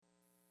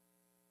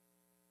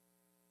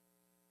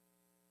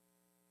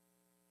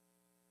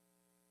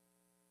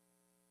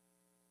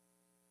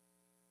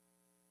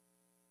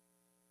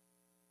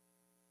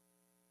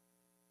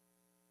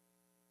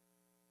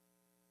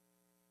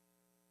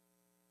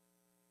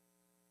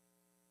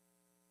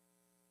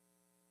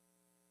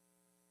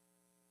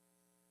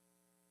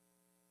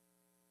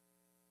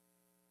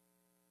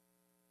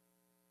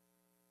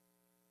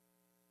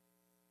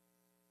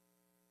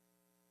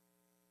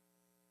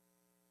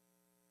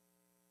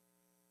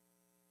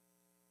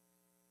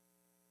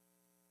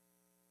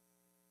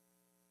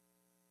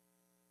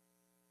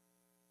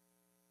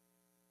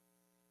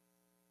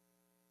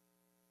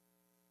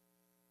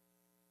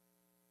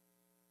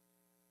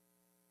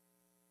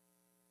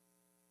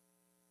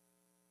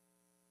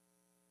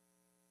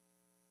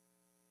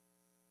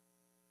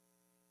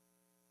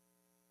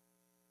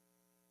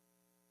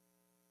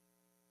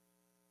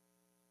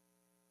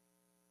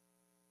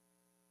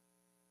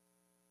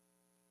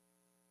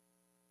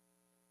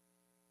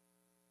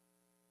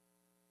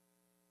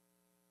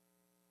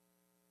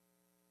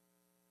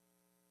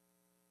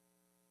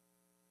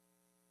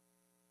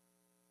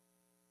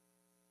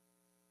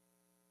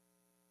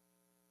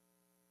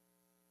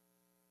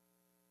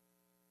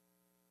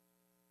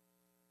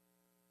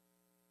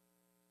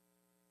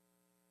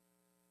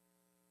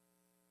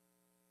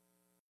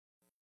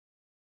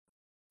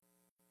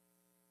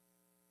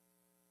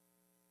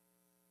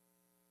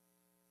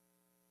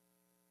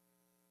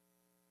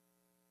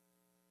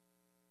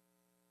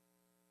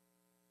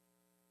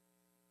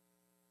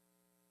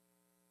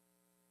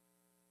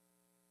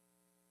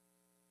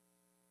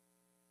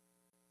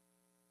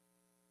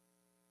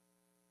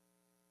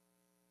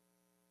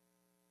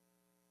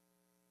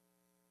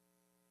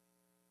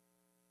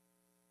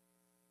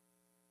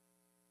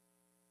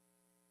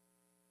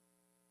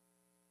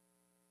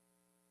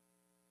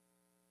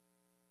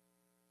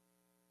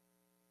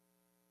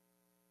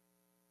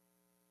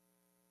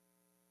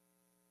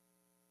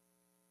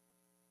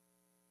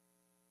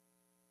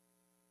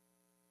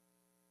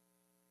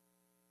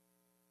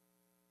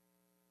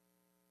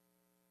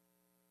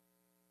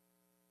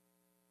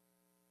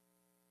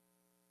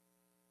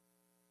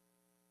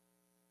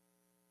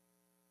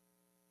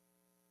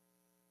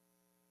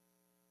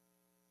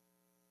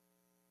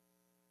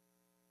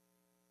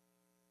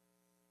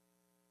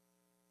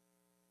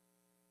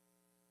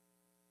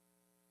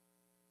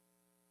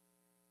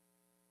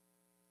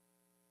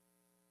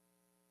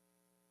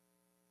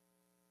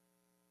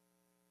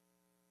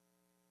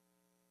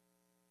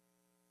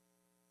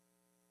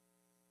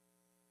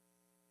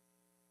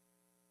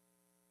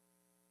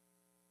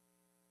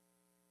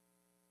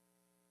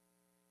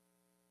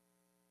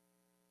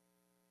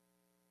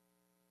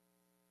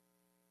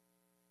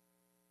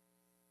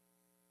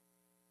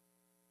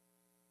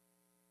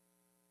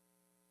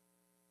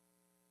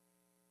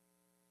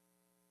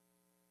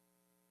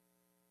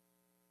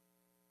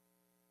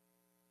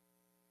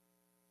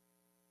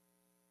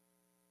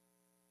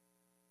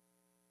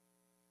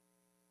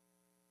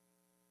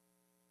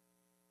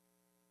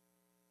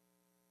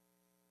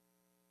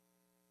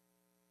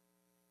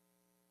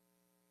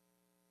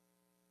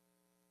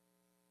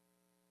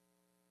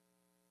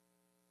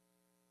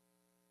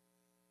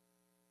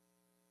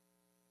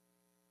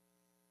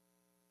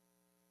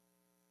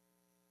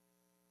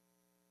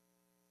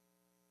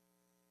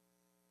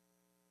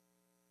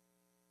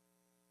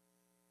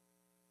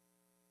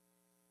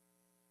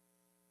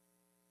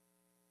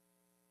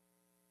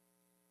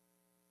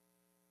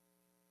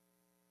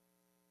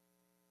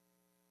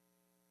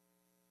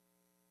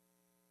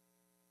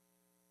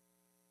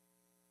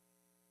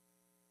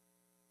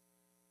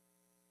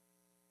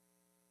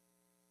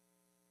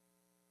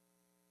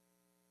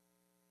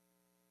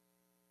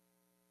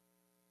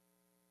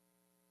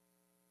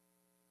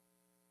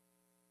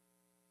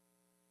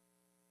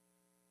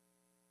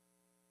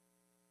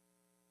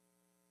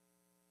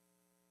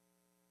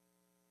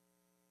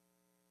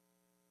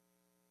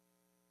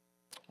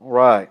All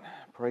right,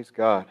 praise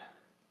God.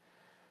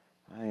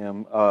 I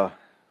am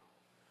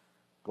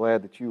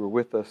glad that you were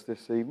with us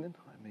this evening.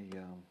 Let me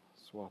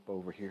swap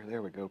over here.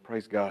 There we go.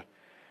 Praise God.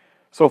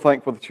 So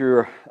thankful that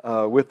you're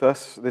with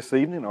us this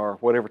evening, or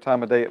whatever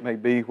time of day it may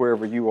be,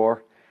 wherever you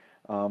are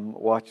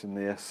watching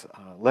this.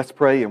 Let's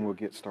pray and we'll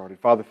get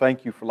started. Father,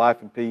 thank you for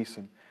life and peace,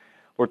 and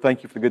Lord,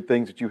 thank you for the good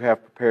things that you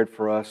have prepared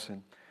for us.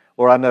 And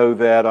Lord, I know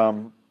that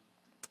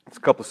it's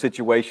a couple of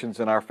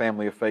situations in our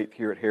family of faith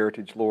here at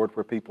Heritage, Lord,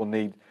 where people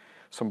need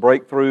some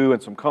breakthrough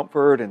and some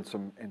comfort and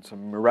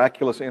some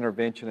miraculous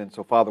intervention. And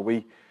so, Father,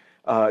 we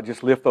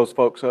just lift those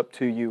folks up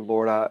to you.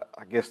 Lord, I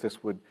guess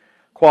this would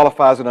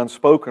qualify as an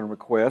unspoken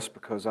request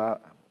because I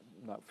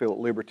not feel at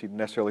liberty to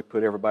necessarily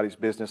put everybody's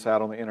business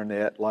out on the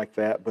internet like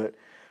that. But,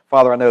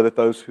 Father, I know that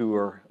those who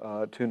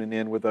are tuning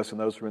in with us and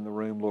those who are in the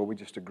room, Lord, we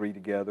just agree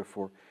together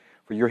for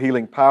your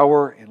healing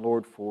power and,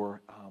 Lord,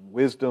 for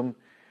wisdom,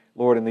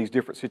 Lord, in these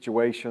different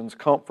situations.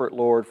 Comfort,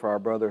 Lord, for our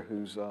brother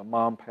whose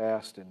mom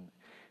passed. And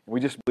we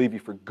just believe you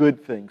for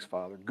good things,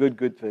 Father,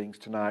 good things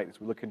tonight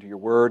as we look into your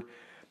word.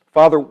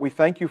 Father, we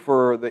thank you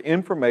for the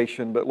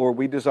information, but Lord,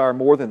 we desire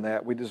more than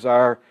that. We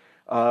desire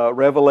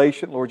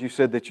revelation. Lord, you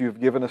said that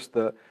you've given us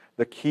the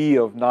key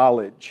of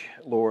knowledge,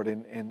 Lord,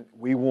 and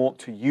we want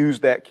to use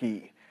that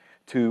key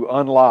to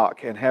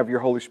unlock and have your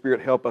Holy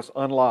Spirit help us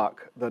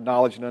unlock the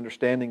knowledge and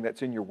understanding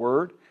that's in your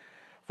word.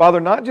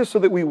 Father, not just so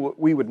that we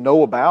would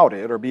know about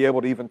it or be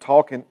able to even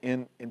talk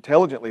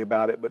intelligently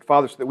about it, but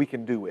Father, so that we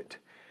can do it,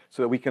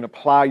 so that we can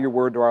apply your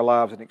word to our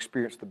lives and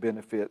experience the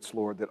benefits,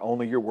 Lord, that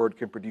only your word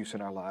can produce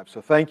in our lives.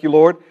 So thank you,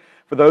 Lord,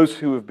 for those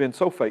who have been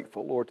so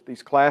faithful, Lord, to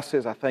these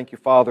classes. I thank you,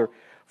 Father,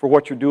 for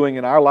what you're doing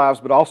in our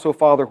lives, but also,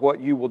 Father, what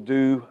you will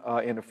do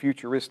in a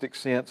futuristic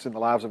sense in the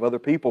lives of other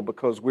people,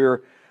 because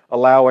we're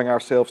allowing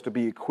ourselves to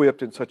be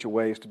equipped in such a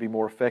way as to be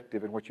more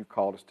effective in what you've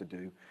called us to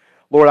do.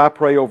 Lord, I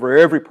pray over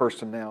every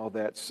person now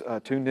that's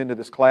tuned into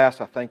this class.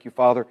 I thank you,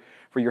 Father,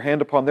 for your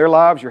hand upon their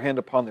lives, your hand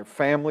upon their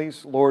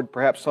families. Lord,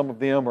 perhaps some of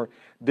them are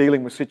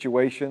dealing with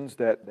situations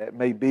that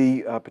may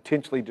be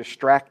potentially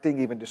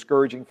distracting, even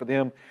discouraging for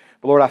them.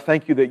 But Lord, I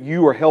thank you that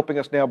you are helping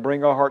us now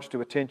bring our hearts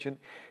to attention,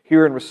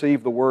 hear and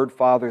receive the word,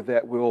 Father,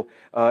 that will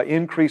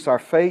increase our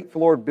faith,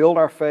 Lord, build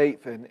our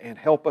faith, and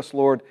help us,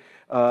 Lord,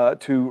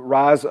 to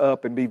rise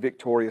up and be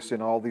victorious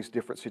in all these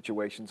different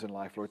situations in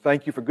life. Lord,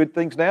 thank you for good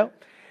things now.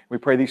 We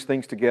pray these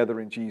things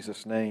together in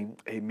Jesus' name.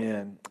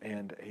 Amen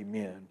and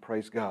amen.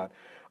 Praise God.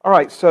 All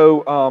right,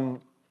 so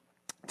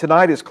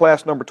tonight is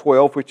class number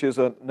 12, which is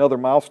another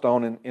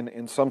milestone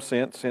in some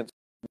sense, since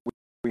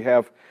we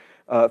have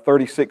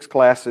 36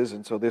 classes,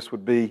 and so this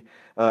would be,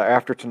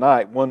 after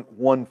tonight,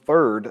 one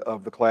third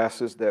of the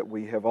classes that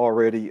we have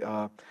already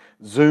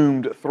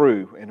zoomed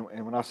through.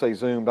 And when I say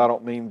zoomed, I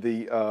don't mean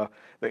the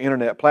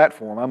internet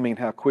platform. I mean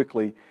how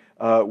quickly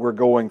we're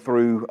going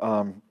through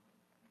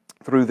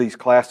these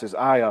classes.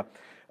 I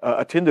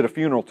attended a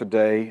funeral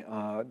today.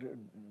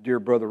 Dear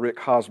brother Rick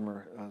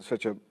Hosmer,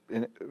 such a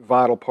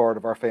vital part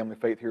of our family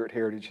faith here at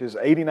Heritage. His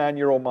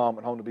 89-year-old mom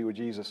went home to be with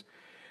Jesus,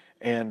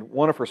 and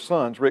one of her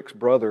sons, Rick's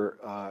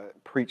brother,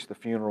 preached the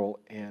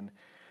funeral, and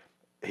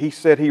he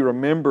said he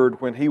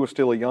remembered when he was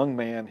still a young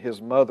man,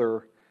 his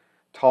mother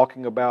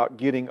talking about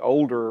getting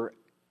older,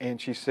 and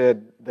she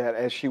said that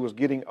as she was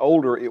getting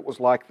older, it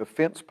was like the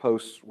fence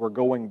posts were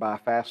going by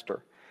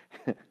faster.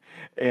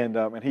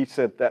 And he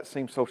said that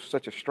seemed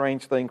such a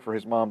strange thing for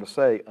his mom to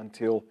say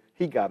until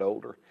he got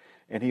older,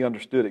 and he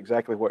understood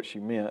exactly what she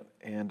meant.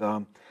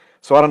 And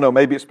so I don't know,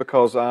 maybe it's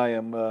because I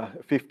am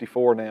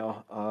 54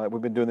 now.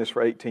 We've been doing this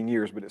for 18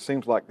 years, but it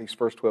seems like these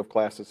first 12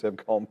 classes have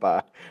gone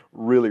by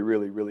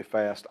really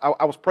fast.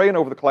 I was praying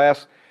over the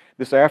class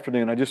this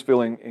afternoon. I just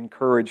feel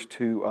encouraged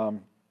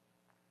to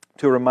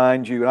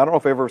remind you, and I don't know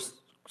if I ever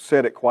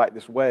said it quite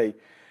this way.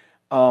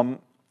 When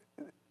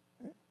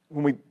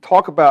we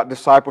talk about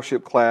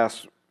discipleship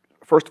class,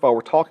 first of all,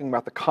 we're talking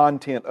about the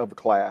content of the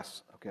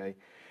class, okay?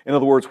 In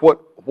other words,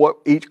 what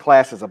each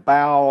class is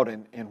about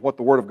and what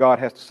the Word of God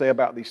has to say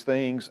about these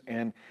things,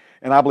 and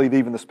I believe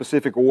even the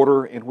specific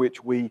order in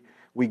which we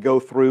go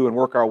through and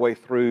work our way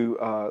through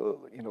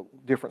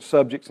different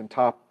subjects and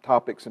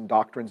topics and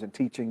doctrines and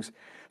teachings.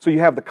 So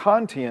you have the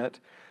content,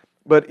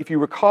 but if you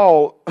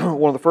recall,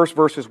 one of the first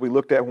verses we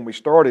looked at when we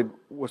started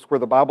was where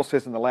the Bible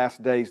says in the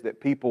last days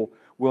that people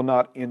will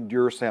not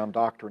endure sound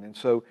doctrine. And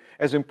so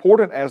as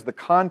important as the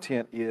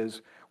content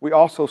is, we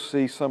also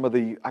see some of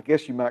the, I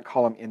guess you might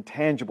call them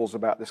intangibles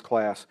about this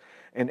class.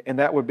 And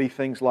that would be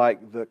things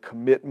like the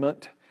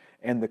commitment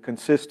and the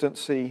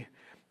consistency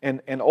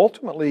and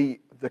ultimately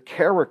the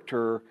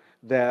character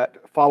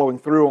that following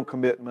through on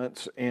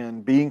commitments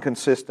and being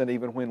consistent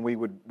even when we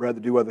would rather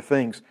do other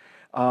things,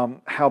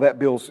 how that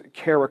builds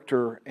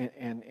character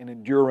and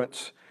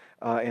endurance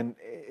and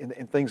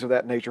things of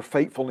that nature,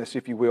 faithfulness,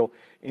 if you will,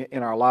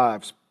 in our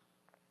lives.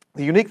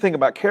 The unique thing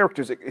about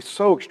character is it's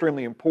so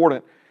extremely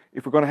important.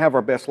 If we're going to have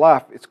our best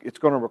life, it's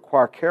going to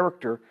require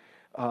character.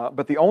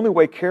 But the only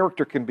way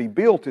character can be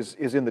built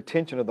is in the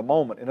tension of the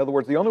moment. In other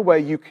words, the only way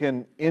you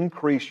can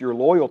increase your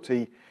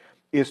loyalty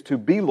is to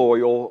be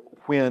loyal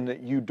when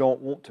you don't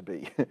want to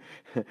be.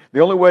 The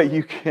only way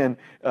you can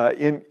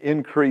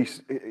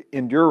increase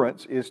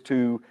endurance is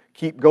to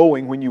keep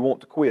going when you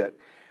want to quit.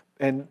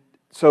 And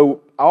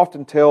so I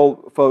often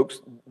tell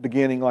folks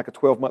beginning like a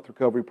 12-month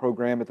recovery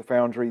program at the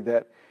Foundry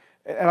that,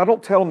 and I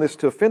don't tell them this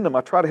to offend them,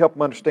 I try to help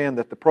them understand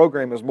that the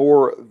program is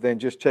more than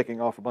just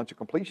checking off a bunch of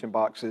completion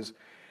boxes.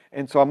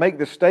 And so I make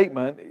this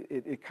statement,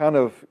 it kind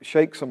of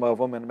shakes some of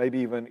them and maybe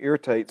even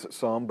irritates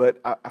some,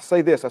 but I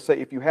say this, I say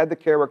if you had the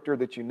character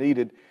that you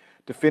needed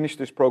to finish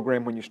this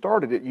program when you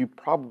started it, you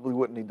probably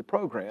wouldn't need the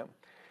program.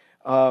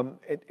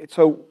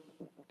 So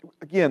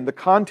again, the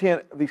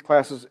content of these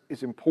classes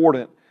is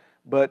important,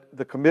 but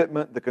the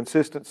commitment, the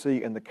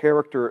consistency, and the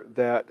character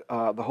that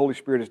the Holy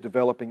Spirit is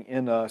developing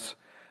in us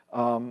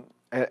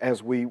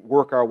as we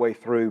work our way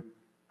through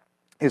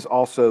is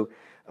also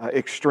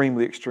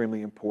extremely,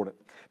 extremely important.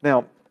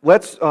 Now,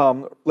 let's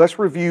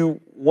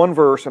review one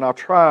verse, and I'll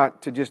try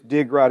to just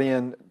dig right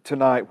in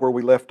tonight where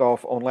we left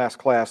off on last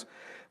class.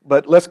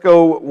 But let's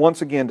go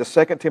once again to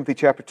 2 Timothy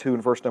chapter 2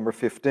 and verse number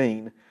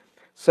 15.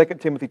 2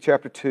 Timothy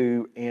chapter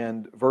 2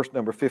 and verse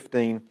number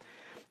 15.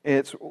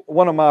 It's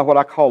one of my what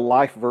I call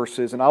life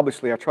verses, and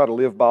obviously I try to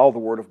live by all the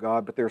Word of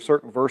God, but there are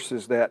certain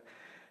verses that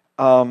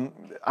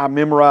I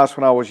memorized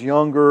when I was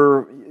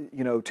younger,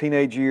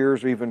 teenage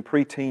years or even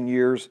preteen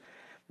years,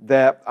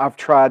 that I've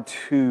tried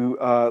to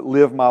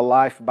live my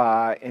life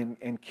by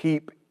and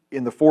keep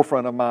in the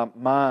forefront of my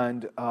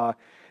mind,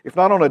 if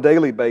not on a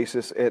daily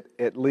basis,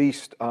 at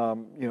least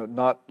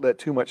not let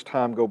too much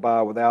time go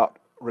by without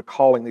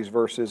recalling these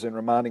verses and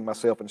reminding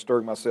myself and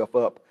stirring myself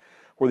up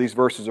where these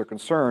verses are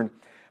concerned.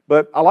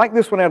 But I like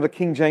this one out of the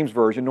King James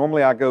Version.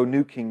 Normally I go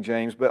New King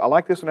James, but I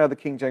like this one out of the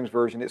King James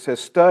Version. It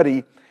says,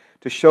 "Study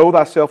to show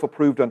thyself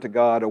approved unto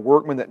God, a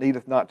workman that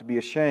needeth not to be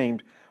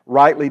ashamed,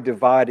 rightly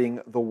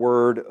dividing the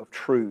word of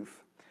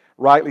truth."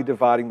 Rightly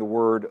dividing the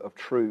word of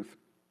truth.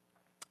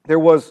 There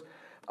was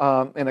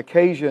an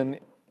occasion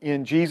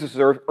in Jesus'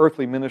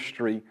 earthly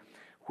ministry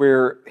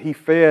where He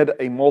fed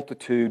a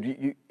multitude.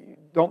 You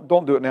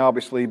don't do it now,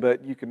 obviously,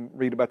 but you can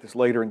read about this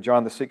later in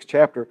John the 6th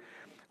chapter,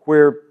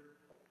 where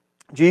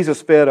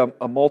Jesus fed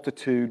a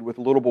multitude with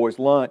a little boy's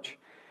lunch,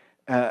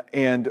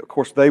 and of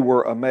course they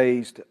were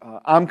amazed.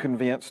 I'm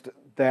convinced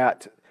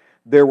that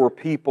there were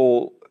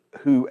people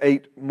who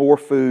ate more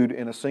food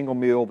in a single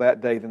meal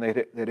that day than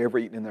they'd ever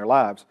eaten in their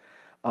lives.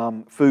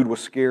 Food was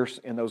scarce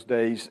in those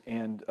days,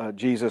 and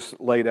Jesus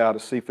laid out a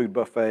seafood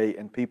buffet,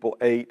 and people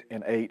ate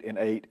and ate and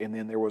ate, and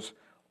then there was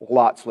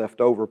lots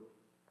left over.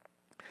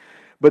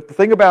 But the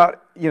thing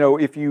about,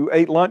 if you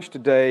ate lunch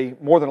today,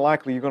 more than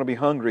likely you're going to be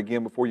hungry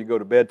again before you go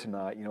to bed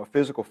tonight.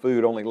 Physical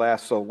food only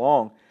lasts so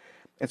long.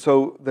 And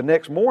so the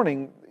next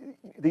morning,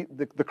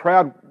 the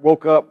crowd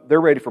woke up, they're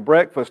ready for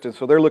breakfast, and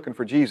so they're looking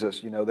for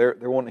Jesus. They're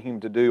wanting Him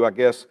to do, I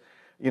guess,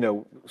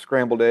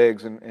 scrambled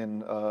eggs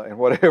and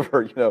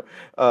whatever,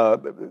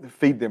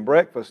 feed them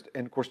breakfast.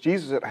 And of course,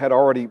 Jesus had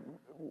already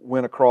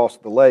went across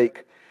the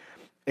lake,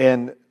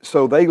 and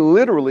so they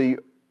literally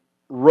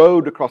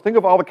rowed across. Think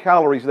of all the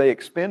calories they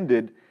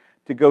expended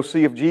to go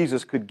see if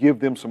Jesus could give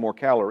them some more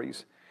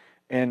calories.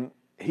 And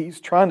He's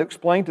trying to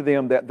explain to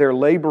them that they're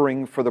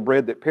laboring for the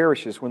bread that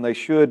perishes when they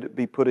should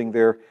be putting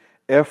their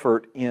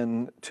effort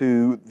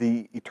into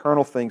the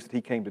eternal things that He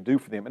came to do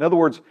for them. In other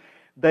words,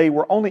 they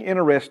were only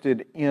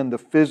interested in the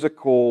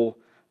physical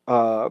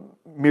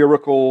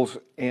miracles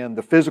and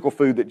the physical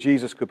food that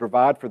Jesus could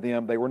provide for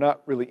them. They were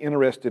not really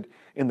interested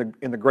in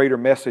the greater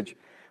message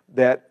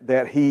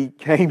that He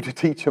came to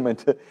teach them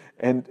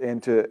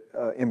and to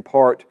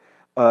impart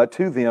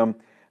to them.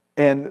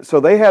 And so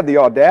they had the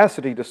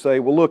audacity to say,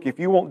 well, look, if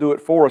you won't do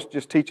it for us,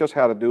 just teach us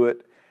how to do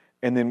it,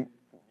 and then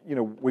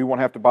we won't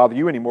have to bother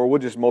you anymore. We'll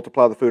just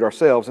multiply the food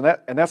ourselves. And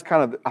that's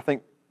kind of, I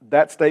think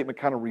that statement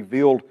kind of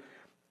revealed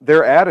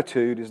their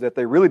attitude, is that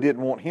they really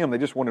didn't want Him. They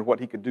just wanted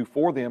what He could do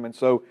for them. And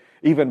so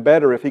even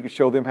better if He could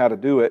show them how to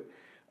do it,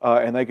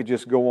 and they could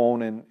just go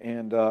on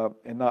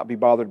and not be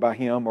bothered by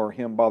Him or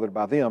Him bothered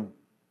by them.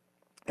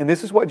 And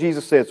this is what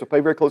Jesus said, so pay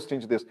very close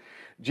attention to this.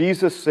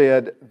 Jesus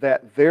said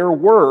that their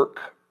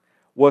work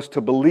was to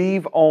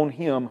believe on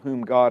Him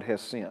whom God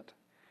has sent.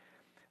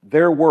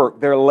 Their work,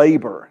 their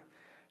labor.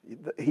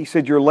 He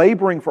said, you're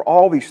laboring for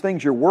all these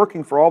things, you're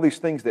working for all these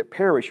things that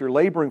perish, you're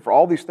laboring for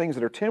all these things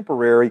that are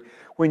temporary,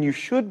 when you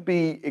should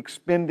be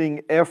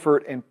expending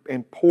effort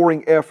and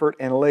pouring effort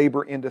and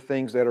labor into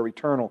things that are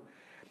eternal.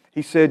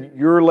 He said,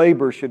 your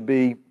work should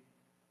be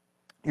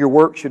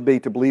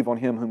to believe on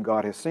Him whom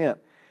God has sent.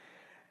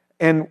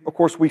 And of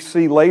course we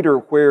see later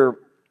where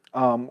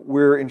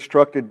we're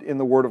instructed in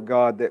the Word of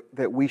God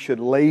that we should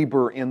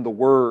labor in the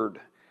Word.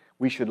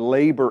 We should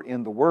labor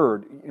in the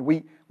Word.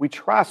 We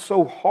try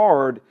so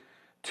hard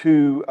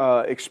to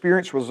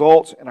experience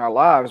results in our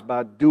lives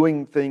by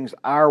doing things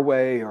our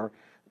way, or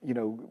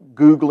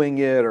Googling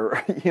it,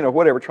 or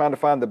whatever, trying to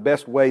find the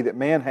best way that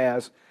man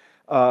has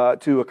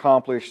to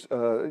accomplish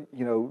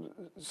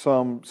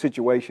some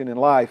situation in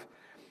life.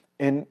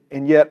 And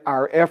yet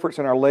our efforts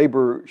and our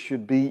labor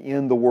should be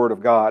in the Word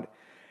of God.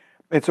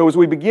 And so as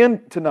we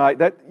begin tonight,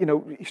 he's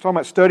talking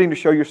about studying to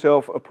show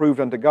yourself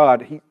approved unto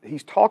God.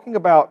 He's talking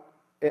about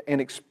an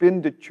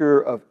expenditure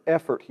of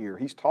effort here.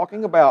 He's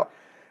talking about,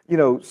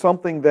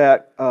 something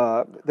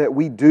that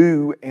we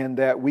do and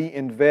that we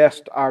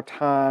invest our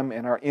time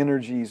and our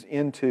energies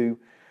into.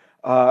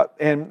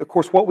 And of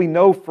course, what we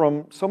know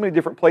from so many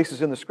different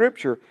places in the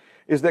Scripture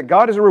is that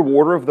God is a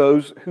rewarder of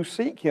those who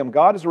seek Him.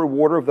 God is a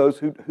rewarder of those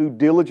who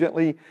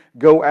diligently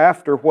go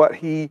after what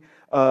He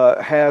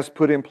has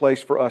put in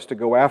place for us to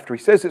go after.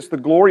 He says it's the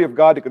glory of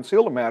God to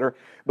conceal a matter,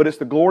 but it's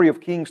the glory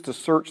of kings to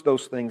search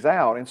those things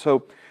out. And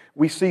so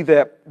we see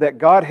that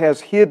God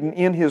has hidden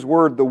in His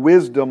Word the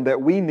wisdom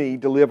that we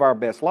need to live our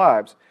best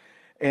lives.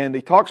 And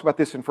he talks about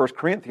this in 1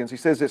 Corinthians. He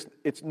says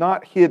it's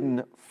not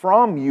hidden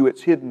from you,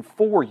 it's hidden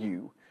for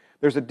you.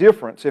 There's a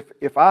difference.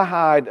 If I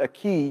hide a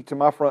key to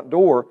my front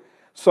door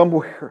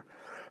somewhere,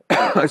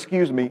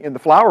 excuse me, in the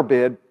flower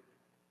bed,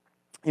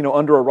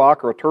 under a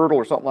rock or a turtle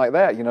or something like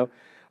that,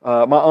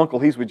 my uncle,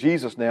 he's with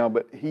Jesus now,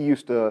 but he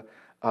used to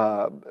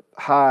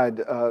hide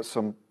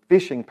some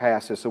fishing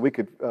passes so we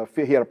could,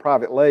 he had a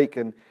private lake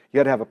and you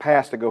had to have a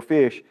pass to go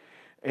fish.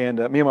 And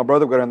me and my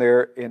brother would go down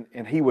there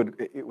and he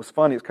would, it was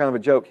funny, it's kind of a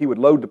joke, he would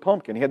load the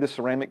pumpkin. He had this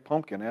ceramic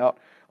pumpkin out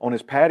on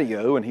his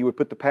patio and he would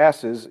put the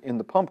passes in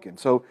the pumpkin.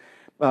 So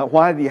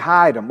why did he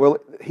hide them? Well,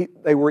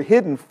 they were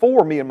hidden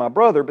for me and my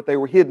brother, but they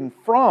were hidden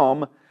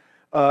from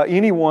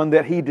anyone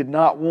that he did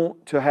not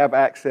want to have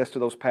access to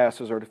those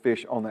passes or to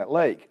fish on that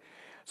lake.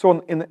 So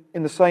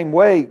in the same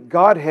way,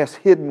 God has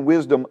hidden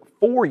wisdom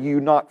for you,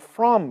 not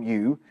from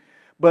you.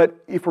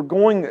 But if we're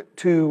going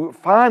to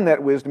find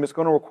that wisdom, it's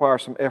going to require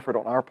some effort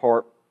on our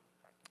part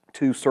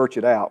to search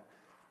it out.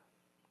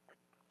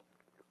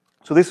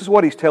 So this is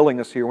what he's telling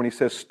us here when he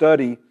says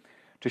study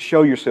to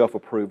show yourself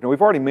approved. Now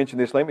we've already mentioned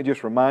this. Let me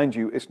just remind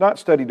you, it's not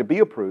study to be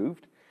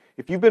approved.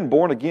 If you've been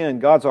born again,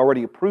 God's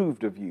already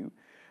approved of you.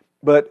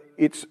 But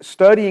it's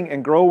studying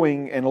and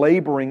growing and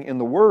laboring in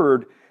the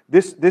Word.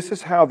 This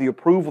is how the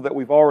approval that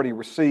we've already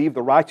received,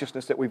 the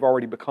righteousness that we've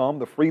already become,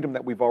 the freedom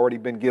that we've already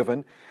been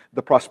given,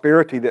 the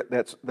prosperity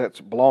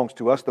that belongs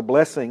to us, the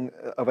blessing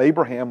of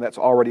Abraham that's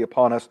already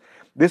upon us.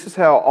 This is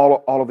how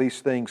all of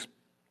these things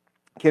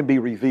can be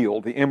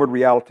revealed, the inward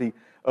reality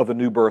of the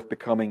new birth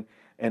becoming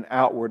an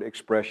outward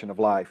expression of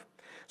life.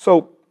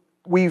 So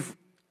we've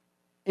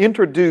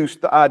introduced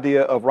the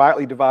idea of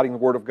rightly dividing the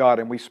Word of God,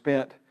 and we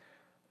spent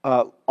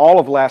all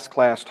of last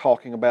class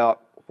talking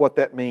about what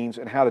that means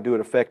and how to do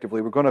it effectively.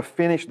 We're going to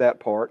finish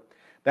that part.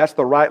 That's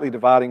the rightly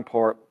dividing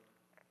part.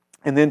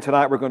 And then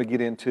tonight we're going to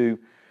get into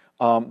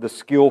the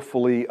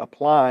skillfully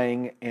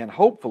applying and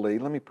hopefully,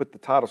 let me put the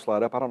title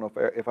slide up. I don't know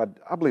if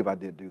I believe I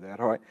did do that.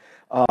 All right.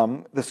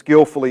 The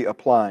skillfully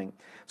applying.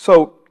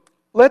 So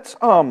let's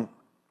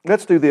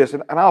do this.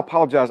 And I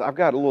apologize. I've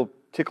got a little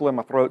tickle in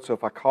my throat, so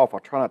if I cough, I'll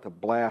try not to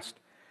blast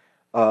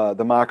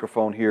the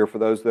microphone here for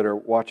those that are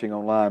watching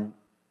online.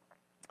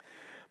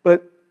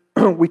 But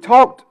we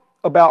talked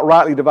about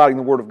rightly dividing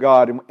the Word of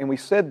God, and we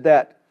said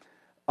that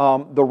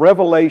the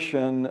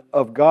revelation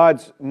of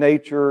God's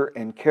nature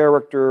and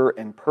character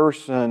and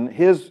person,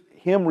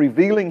 Him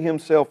revealing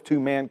Himself to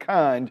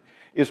mankind,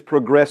 is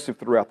progressive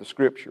throughout the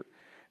Scripture.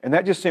 And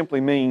that just simply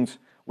means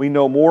we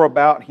know more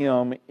about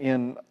Him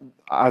in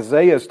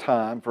Isaiah's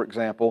time, for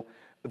example,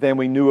 than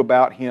we knew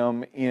about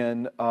Him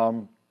in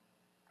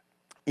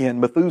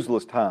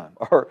Methuselah's time,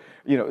 or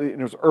it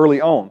was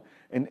early on.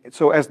 And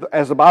so as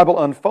the Bible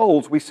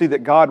unfolds, we see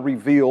that God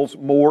reveals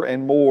more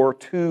and more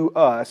to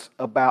us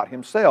about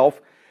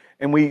Himself.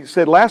 And we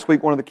said last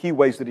week one of the key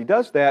ways that He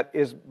does that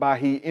is by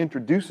He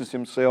introduces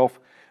Himself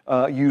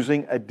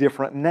using a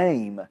different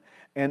name.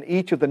 And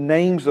each of the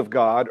names of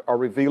God are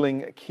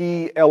revealing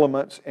key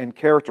elements and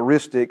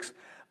characteristics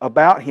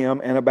about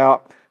Him and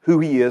about who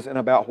He is and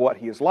about what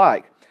He is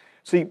like.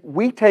 See,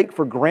 we take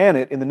for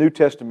granted in the New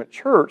Testament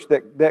church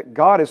that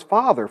God is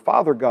Father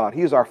God.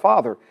 He is our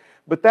Father.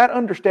 But that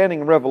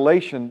understanding and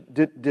revelation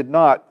did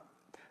not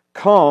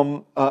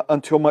come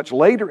until much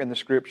later in the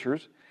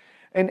Scriptures.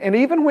 And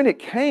even when it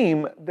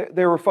came,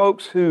 there were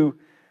folks who,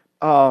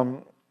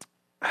 by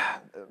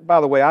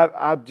the way,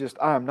 I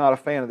am not a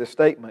fan of this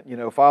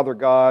statement, Father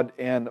God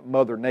and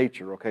Mother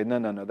Nature. Okay, no.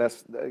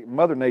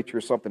 Mother Nature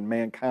is something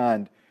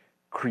mankind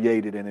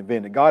created and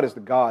invented. God is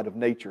the God of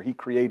nature. He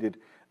created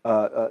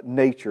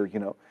nature,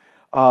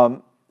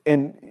 and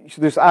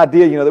so this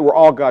idea, that we're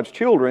all God's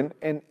children,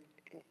 and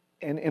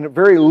in a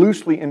very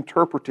loosely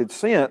interpreted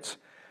sense,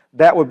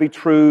 that would be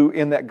true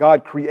in that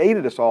God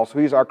created us all, so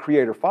He's our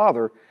Creator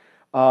Father.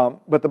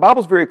 But the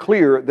Bible's very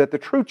clear that the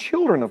true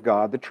children of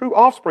God, the true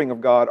offspring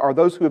of God, are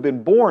those who have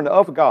been born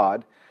of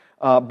God,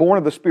 born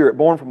of the Spirit,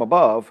 born from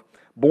above,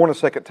 born a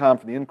second time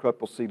from the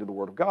incorruptible seed of the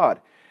Word of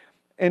God.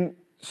 And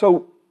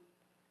so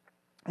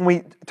when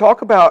we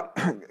talk about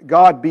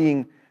God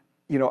being,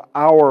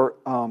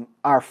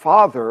 our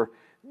Father,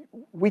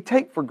 we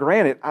take for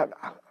granted.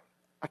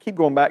 I keep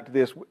going back to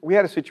this. We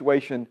had a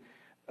situation,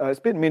 it's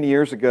been many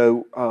years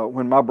ago,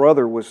 when my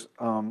brother was,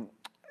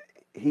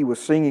 he was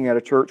singing at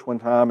a church one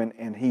time,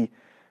 and he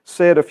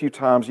said a few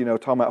times,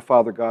 talking about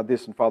Father God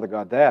this and Father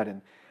God that,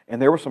 and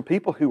And there were some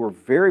people who were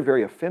very,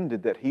 very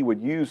offended that he would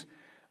use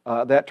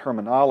that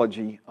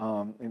terminology.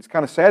 And it's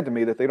kind of sad to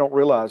me that they don't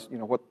realize,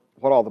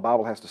 what all the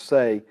Bible has to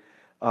say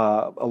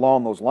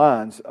along those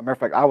lines. As a matter of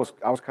fact, I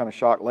was kind of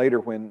shocked later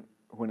when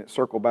it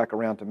circled back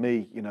around to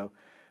me,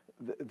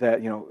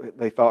 that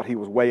they thought he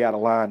was way out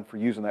of line for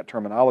using that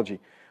terminology.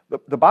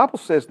 The Bible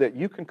says that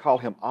you can call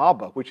him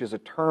Abba, which is a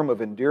term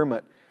of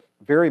endearment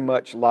very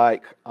much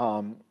like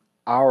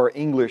our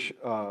English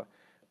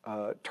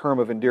term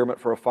of endearment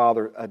for a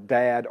father, a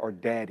dad or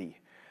daddy.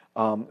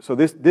 So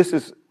this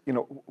is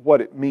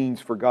what it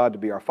means for God to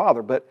be our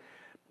Father. But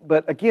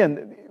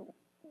again,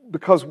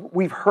 because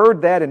we've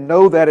heard that and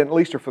know that and at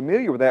least are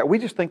familiar with that, we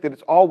just think that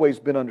it's always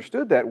been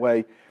understood that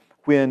way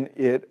when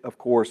it, of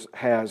course,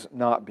 has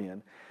not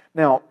been.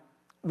 Now,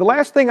 the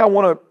last thing I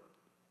want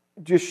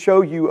to just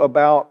show you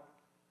about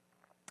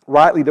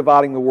rightly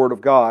dividing the Word of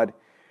God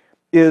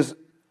is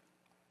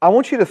I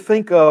want you to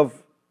think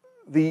of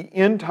the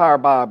entire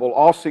Bible,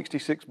 all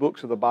 66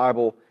 books of the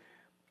Bible,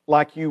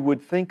 like you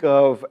would think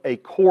of a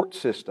court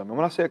system. And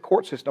when I say a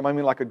court system, I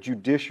mean like a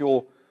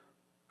judicial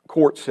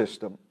court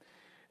system.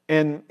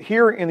 And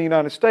here in the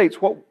United States,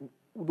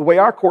 the way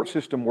our court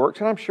system works,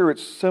 and I'm sure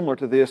it's similar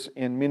to this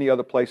in many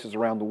other places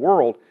around the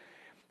world,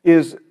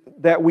 is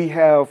that we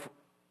have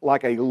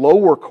like a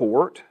lower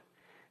court,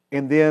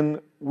 and then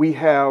we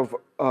have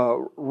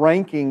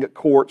ranking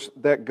courts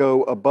that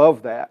go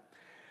above that.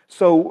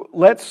 So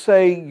let's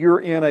say you're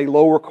in a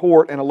lower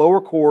court, and a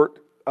lower court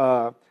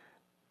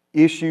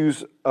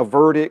issues a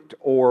verdict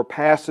or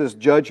passes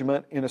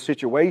judgment in a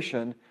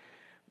situation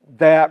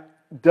that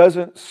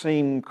doesn't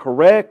seem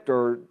correct,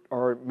 or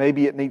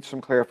maybe it needs some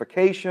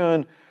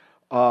clarification,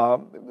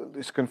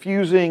 it's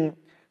confusing.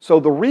 So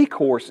the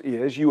recourse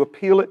is you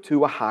appeal it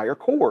to a higher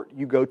court.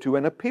 You go to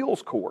an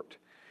appeals court.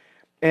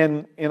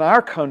 And in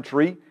our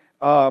country,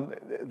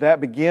 that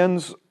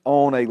begins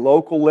on a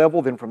local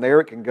level. Then from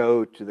there it can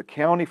go to the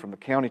county, from the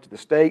county to the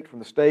state, from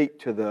the state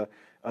to the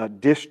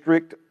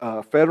district,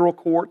 federal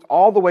court,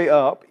 all the way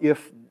up,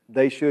 if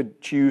they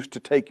should choose to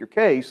take your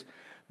case,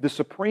 the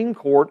Supreme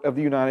Court of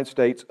the United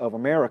States of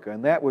America.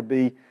 And that would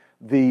be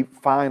the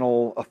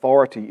final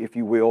authority, if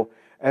you will,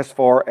 as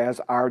far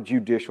as our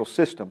judicial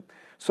system.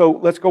 So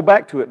let's go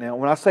back to it now.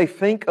 When I say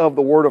think of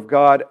the Word of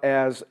God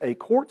as a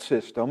court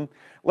system,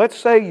 let's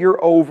say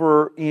you're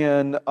over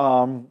in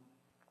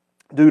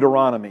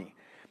Deuteronomy,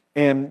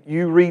 and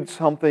you read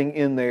something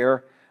in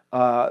there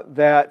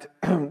that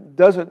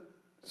doesn't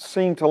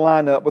seem to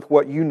line up with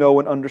what you know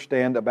and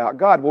understand about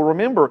God. Well,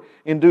 remember,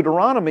 in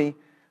Deuteronomy,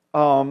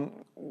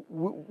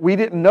 we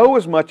didn't know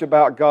as much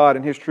about God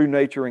and His true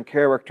nature and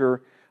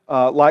character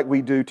like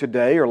we do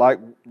today, or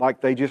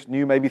like they just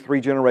knew maybe 3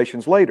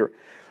 generations later.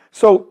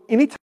 So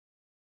anytime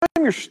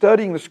you're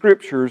studying the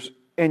Scriptures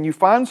and you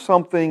find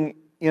something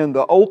in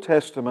the Old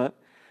Testament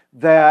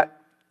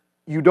that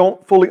you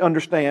don't fully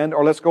understand,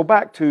 or let's go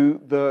back to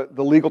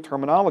the legal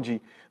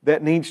terminology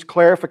that needs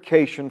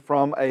clarification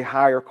from a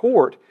higher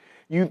court,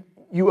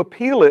 you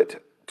appeal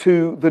it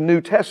to the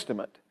New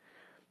Testament.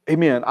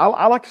 Amen.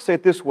 I like to say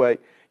it this way.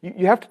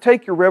 You have to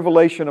take your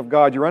revelation of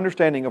God, your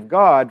understanding of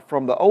God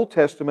from the Old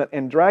Testament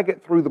and drag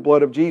it through the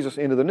blood of Jesus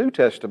into the New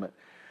Testament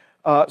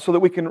so that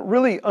we can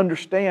really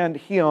understand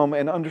Him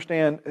and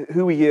understand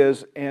who He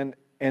is and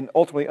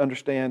ultimately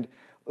understand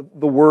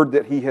the Word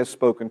that He has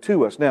spoken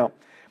to us. Now,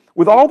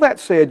 with all that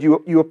said,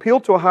 you appeal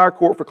to a higher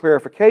court for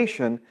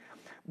clarification,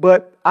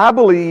 but I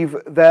believe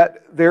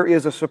that there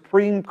is a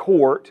Supreme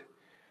Court,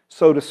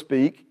 so to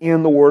speak,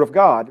 in the Word of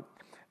God.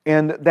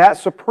 And that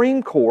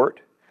Supreme Court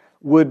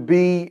would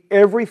be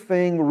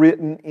everything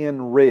written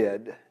in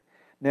red.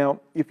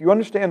 Now, if you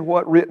understand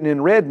what written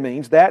in red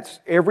means, that's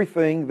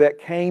everything that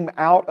came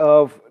out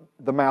of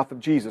the mouth of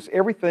Jesus,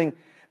 everything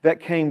that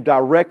came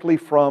directly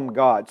from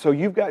God. So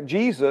you've got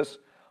Jesus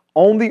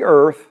on the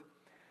earth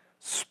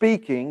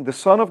speaking, the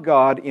Son of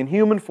God in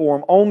human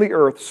form on the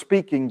earth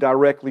speaking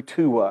directly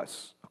to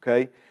us.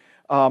 Okay?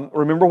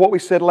 Remember what we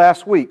said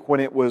last week when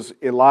it was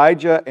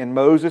Elijah and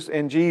Moses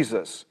and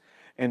Jesus.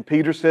 And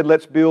Peter said,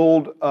 let's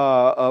build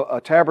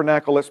a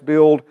tabernacle, let's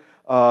build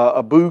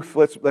a booth,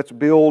 let's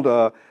build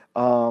a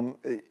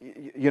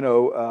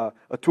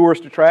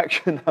tourist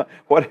attraction,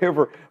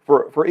 whatever,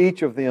 for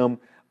each of them.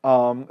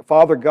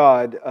 Father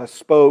God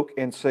spoke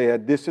and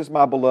said, this is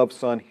my beloved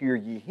Son, hear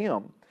ye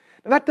Him.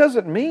 And that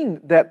doesn't mean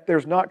that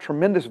there's not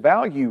tremendous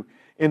value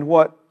in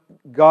what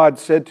God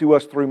said to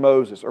us through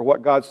Moses or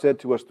what God said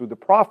to us through the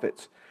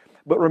prophets.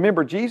 But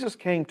remember, Jesus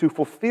came to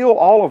fulfill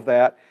all of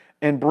that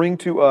and bring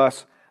to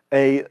us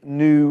a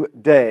new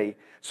day.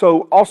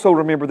 So also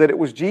remember that it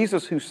was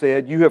Jesus who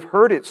said, you have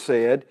heard it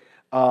said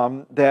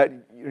that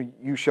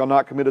you shall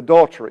not commit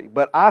adultery.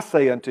 But I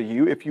say unto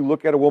you, if you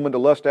look at a woman to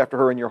lust after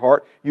her in your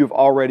heart, you've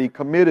already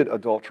committed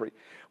adultery.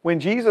 When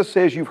Jesus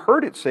says you've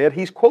heard it said,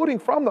 He's quoting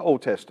from the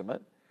Old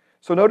Testament.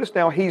 So notice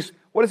now,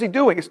 what is He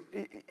doing?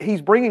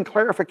 He's bringing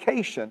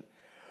clarification.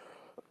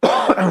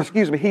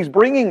 Excuse me. He's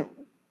bringing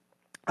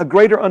a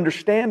greater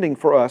understanding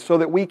for us so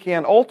that we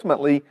can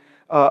ultimately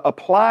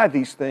apply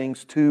these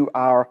things to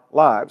our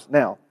lives.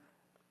 Now,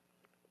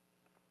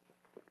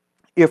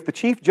 if the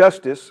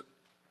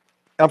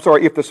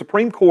if the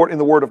Supreme Court in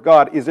the Word of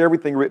God is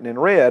everything written in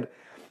red,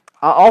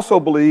 I also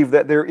believe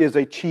that there is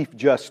a Chief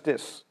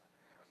Justice.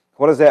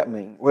 What does that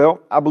mean?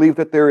 Well, I believe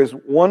that there is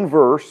one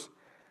verse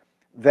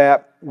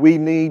that we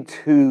need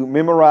to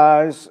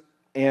memorize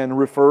and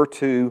refer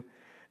to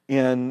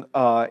in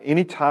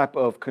any type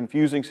of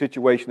confusing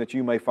situation that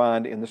you may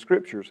find in the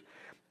Scriptures.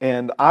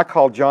 And I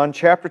call John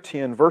chapter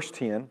 10, verse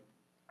 10,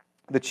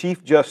 the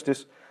Chief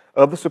Justice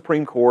of the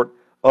Supreme Court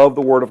of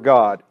the Word of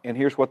God. And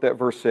here's what that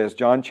verse says,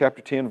 John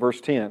chapter 10, verse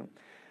 10.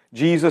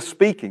 Jesus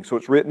speaking, so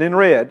it's written in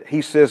red,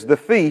 He says, "The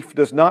thief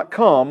does not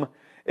come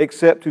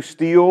except to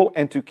steal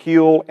and to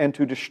kill and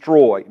to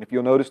destroy." And if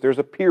you'll notice, there's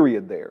a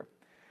period there.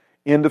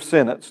 End of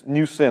sentence,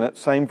 new sentence,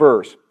 same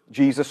verse.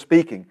 Jesus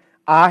speaking,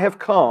 "I have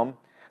come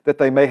that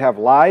they may have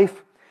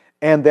life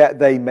and that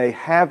they may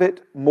have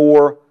it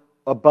more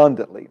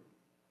abundantly."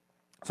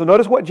 So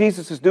notice what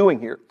Jesus is doing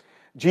here.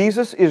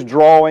 Jesus is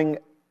drawing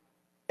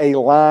a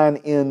line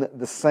in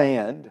the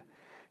sand.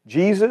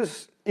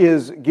 Jesus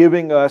is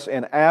giving us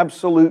an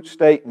absolute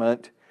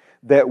statement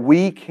that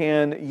we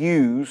can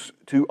use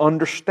to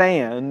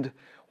understand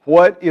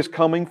what is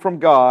coming from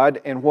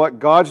God and what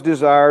God's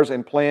desires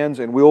and plans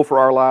and will for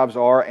our lives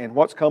are, and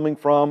what's coming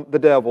from the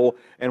devil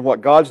and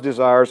what God's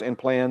desires and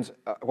plans,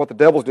 what the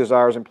devil's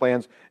desires and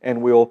plans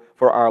and will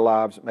for our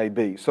lives may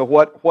be. So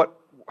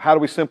how do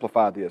we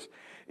simplify this?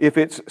 If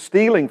it's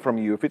stealing from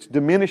you, if it's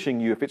diminishing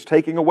you, if it's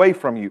taking away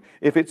from you,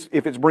 if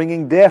it's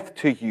bringing death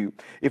to you,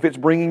 if it's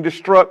bringing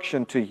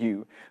destruction to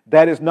you,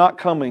 that is not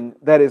coming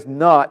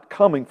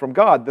from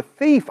God. The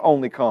thief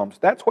only comes.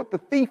 That's what the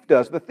thief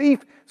does. The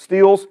thief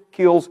steals,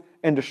 kills,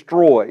 and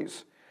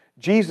destroys.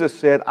 Jesus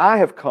said, "I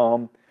have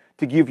come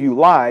to give you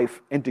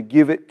life and to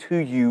give it to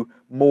you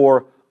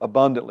more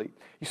abundantly."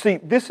 You see,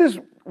 this is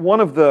one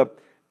of the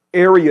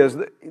areas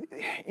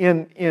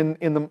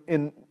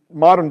in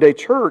modern day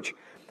church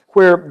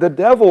where the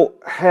devil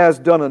has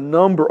done a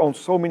number on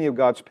so many of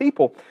God's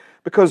people,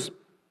 because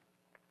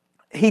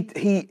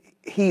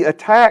he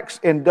attacks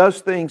and does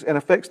things and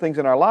affects things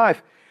in our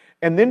life,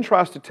 and then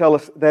tries to tell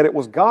us that it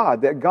was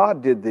God, that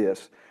God did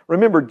this.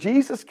 Remember,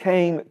 Jesus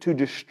came to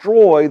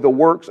destroy the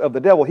works of the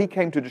devil. He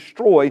came to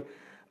destroy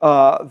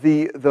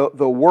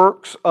the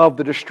works of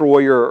the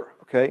destroyer.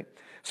 Okay,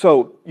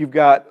 so you've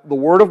got the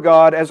Word of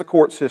God as a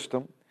court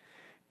system.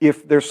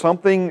 If there's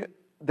something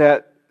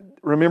that,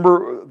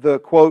 remember the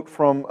quote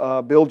from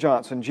Bill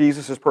Johnson,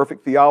 "Jesus is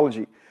perfect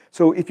theology."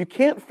 So if you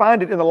can't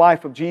find it in the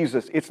life of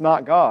Jesus, it's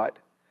not God.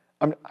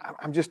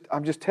 I'm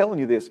just telling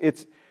you this.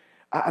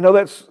 I know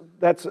that's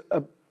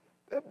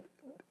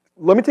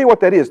let me tell you what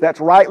that is. That's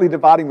rightly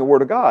dividing the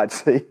Word of God.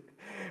 See,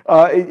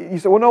 you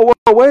say, "Well, no,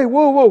 wait,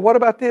 whoa, what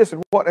about this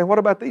and what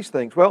about these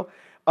things?" Well,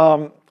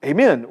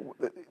 amen.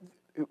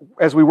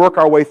 As we work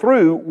our way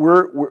through,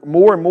 we're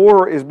more and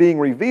more is being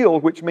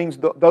revealed, which means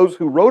those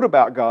who wrote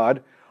about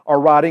God are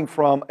writing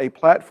from a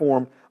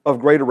platform of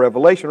greater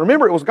revelation.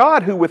 Remember, it was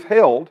God who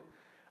withheld.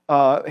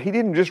 He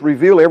didn't just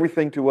reveal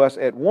everything to us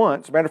at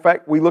once. As a matter of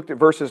fact, we looked at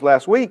verses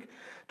last week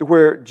to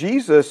where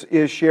Jesus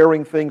is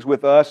sharing things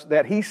with us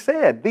that He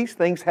said, these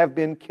things have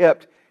been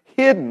kept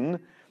hidden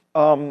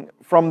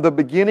from the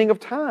beginning of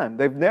time.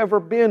 They've never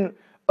been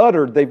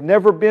uttered. They've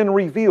never been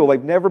revealed.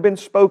 They've never been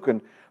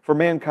spoken for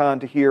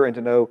mankind to hear and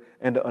to know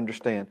and to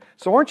understand.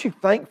 So aren't you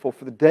thankful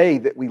for the day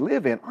that we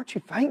live in? Aren't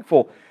you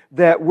thankful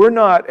that we're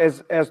not,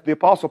 as the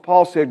Apostle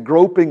Paul said,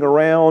 groping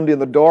around in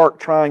the dark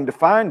trying to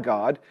find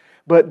God,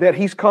 but that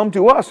He's come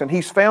to us and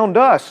He's found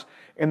us,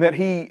 and that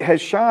He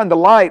has shined the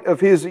light of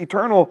His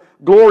eternal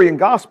glory and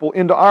gospel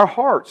into our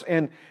hearts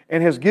and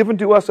has given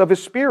to us of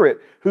His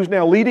Spirit, who's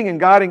now leading and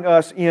guiding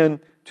us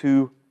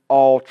into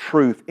all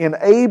truth,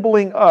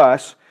 enabling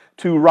us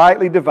to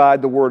rightly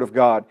divide the Word of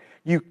God.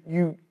 I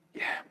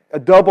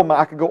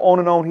could go on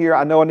and on here.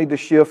 I know I need to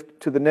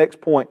shift to the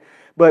next point.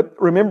 But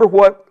remember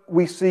what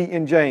we see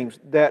in James,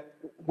 that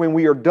when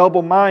we are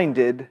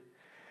double-minded,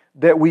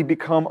 that we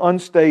become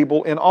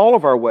unstable in all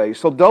of our ways.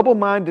 So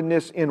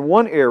double-mindedness in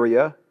one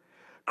area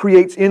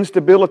creates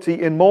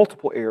instability in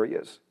multiple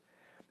areas.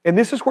 And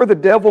this is where the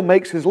devil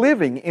makes his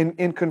living,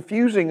 in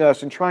confusing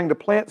us and trying to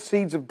plant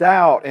seeds of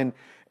doubt and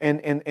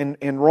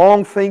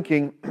wrong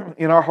thinking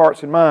in our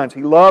hearts and minds.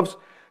 He loves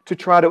to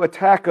try to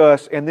attack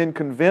us and then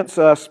convince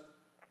us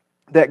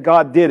that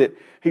God did it.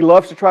 He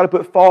loves to try to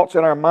put thoughts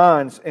in our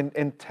minds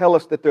and tell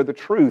us that they're the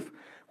truth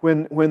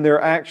when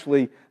they're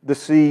actually the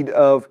seed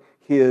of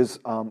his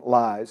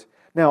lies.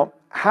 Now,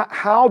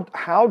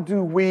 how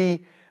do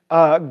we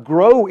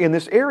grow in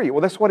this area?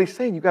 Well, that's what he's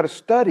saying. You've got to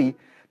study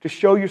to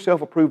show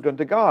yourself approved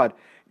unto God.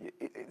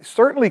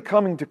 Certainly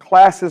coming to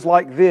classes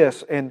like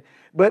this,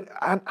 but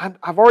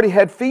I've already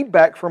had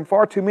feedback from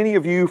far too many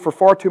of you for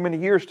far too many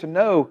years to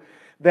know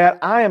that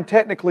I am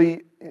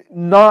technically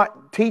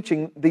not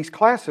teaching these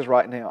classes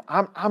right now.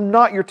 I'm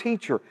not your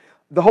teacher.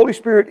 The Holy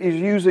Spirit is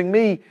using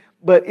me,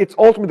 but it's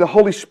ultimately the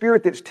Holy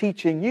Spirit that's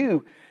teaching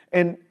you.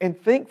 And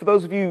think, for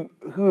those of you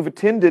who have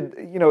attended,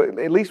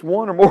 at least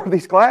one or more of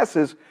these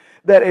classes,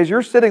 that as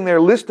you're sitting there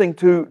listening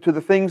to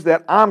the things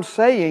that I'm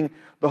saying,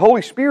 the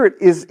Holy Spirit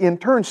is in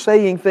turn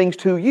saying things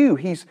to you.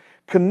 He's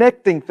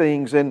connecting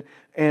things, and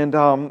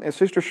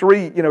Sister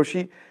Cherie,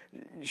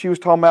 she was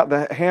talking about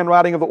the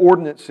handwriting of the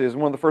ordinances in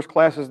one of the first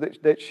classes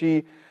that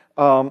she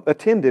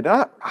attended.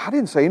 I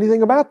didn't say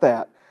anything about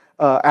that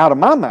out of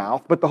my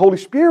mouth, but the Holy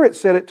Spirit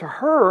said it to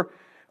her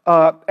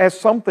as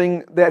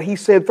something that He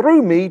said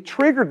through me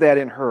triggered that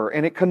in her,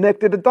 and it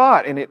connected a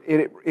dot, and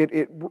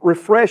it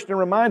refreshed and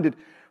reminded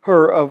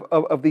her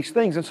of these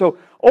things. And so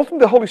ultimately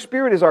the Holy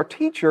Spirit is our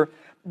teacher,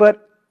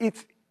 but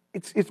it's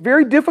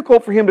very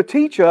difficult for Him to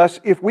teach us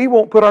if we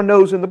won't put our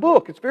nose in the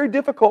book. It's very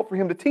difficult for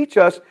Him to teach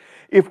us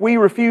if we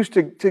refuse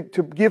to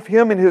give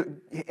Him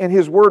and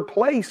His Word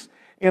place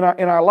in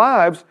our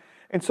lives.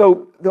 And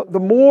so the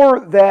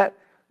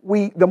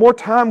more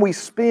time we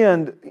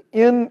spend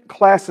in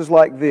classes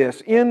like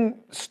this, in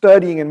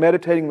studying and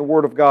meditating the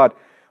Word of God,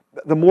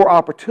 the more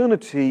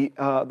opportunity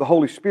the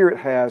Holy Spirit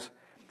has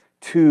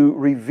to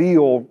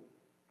reveal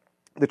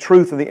the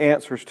truth and the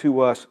answers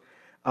to us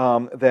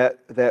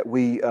that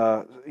we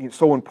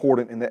so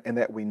important and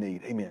that we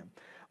need. Amen.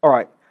 All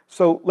right.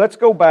 So let's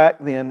go back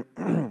then.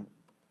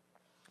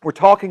 We're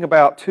talking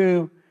about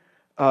two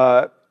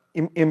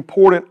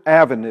important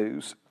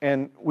avenues,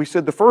 and we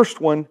said the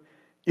first one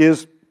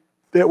is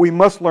that we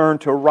must learn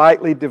to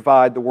rightly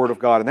divide the Word of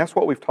God, and that's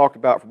what we've talked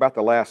about for about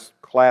the last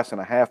class and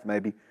a half,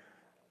 maybe.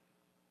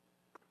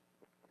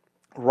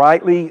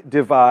 Rightly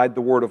divide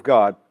the Word of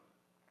God.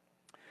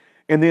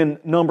 And then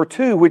number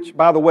two, which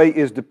by the way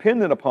is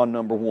dependent upon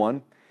number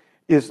one,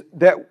 is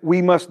that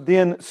we must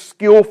then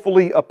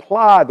skillfully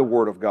apply the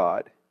Word of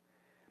God.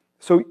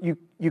 So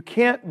you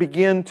can't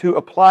begin to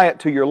apply it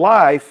to your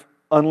life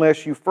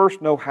unless you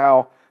first know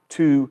how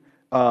to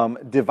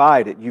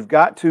divide it. You've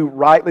got to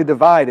rightly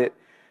divide it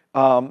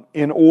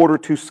in order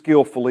to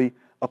skillfully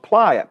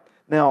apply it.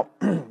 Now,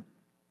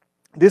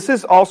 this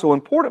is also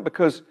important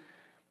because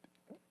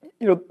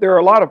there are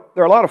a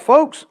lot of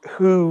folks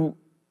who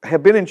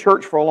have been in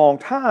church for a long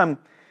time,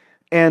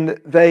 and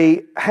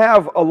they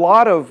have a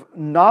lot of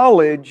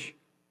knowledge,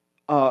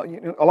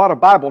 a lot of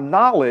Bible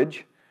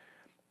knowledge,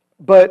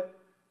 but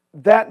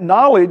that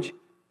knowledge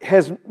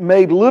has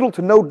made little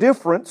to no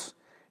difference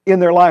in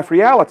their life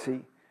reality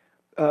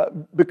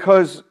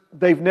because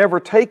they've never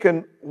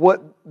taken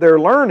what they're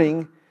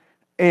learning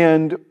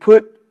and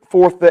put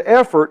forth the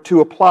effort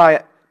to apply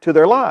it to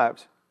their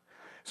lives.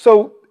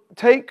 So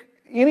take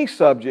any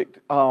subject,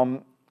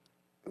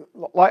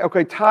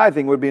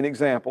 tithing would be an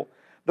example.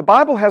 The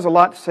Bible has a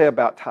lot to say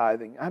about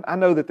tithing. I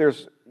know that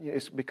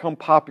it's become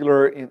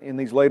popular in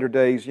these later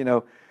days,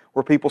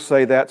 where people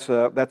say that's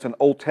an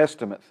Old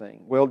Testament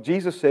thing. Well,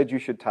 Jesus said you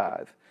should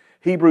tithe.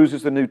 Hebrews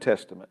is the New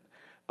Testament.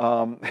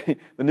 The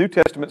New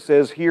Testament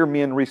says here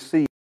men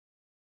receive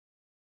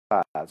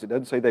tithes. It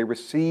doesn't say they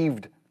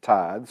received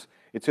tithes.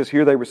 It says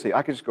here they receive.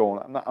 I could just go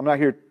on. I'm not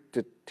here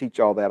to teach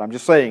all that. I'm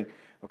just saying,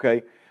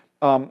 okay?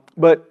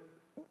 But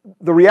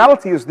the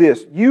reality is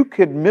this. You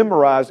could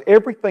memorize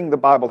everything the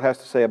Bible has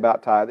to say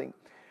about tithing.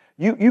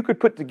 You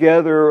could put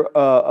together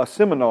a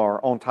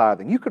seminar on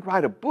tithing. You could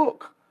write a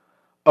book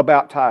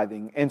about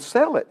tithing and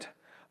sell it.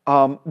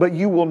 But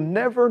you will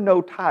never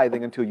know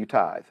tithing until you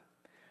tithe,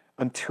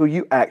 until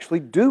you actually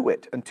do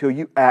it, until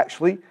you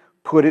actually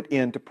put it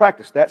into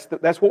practice.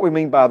 That's what we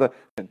mean by the.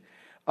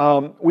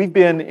 We've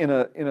been in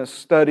a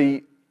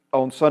study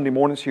on Sunday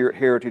mornings here at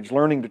Heritage,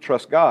 learning to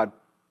trust God,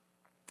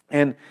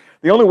 and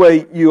the only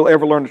way you'll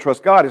ever learn to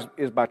trust God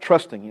is by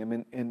trusting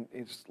Him. And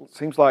it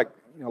seems like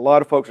a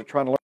lot of folks are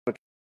trying to learn to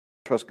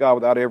trust God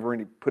without ever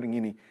putting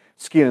any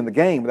skin in the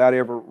game, without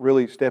ever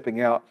really stepping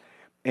out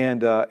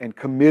and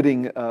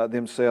committing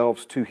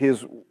themselves to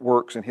His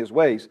works and His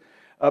ways.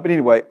 But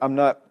anyway, I'm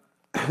not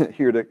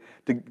here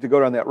to go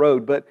down that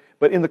road.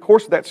 But in the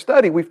course of that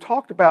study, we've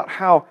talked about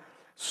how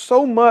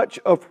so much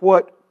of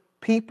what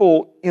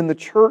people in the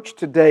church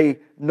today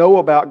know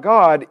about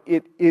God,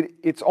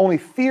 it's only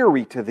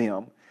theory to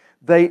them.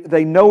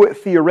 They know it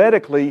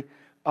theoretically,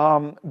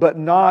 but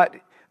not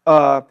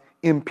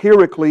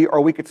empirically,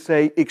 or we could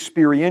say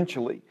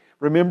experientially.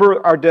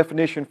 Remember our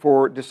definition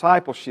for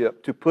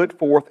discipleship: to put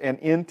forth an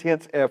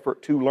intense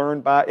effort to learn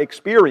by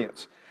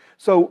experience.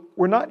 So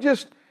we're not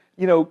just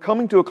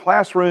coming to a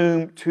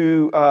classroom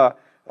to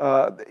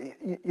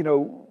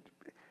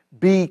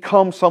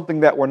become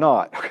something that we're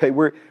not. Okay,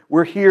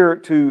 we're here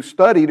to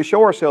study, to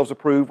show ourselves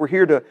approved. We're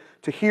here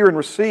to hear and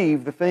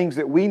receive the things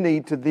that we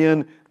need to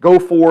then go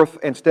forth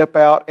and step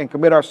out and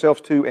commit ourselves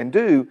to and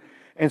do.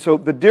 And so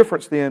the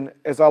difference then,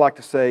 as I like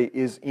to say,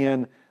 is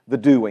in the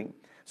doing.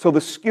 So the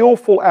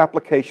skillful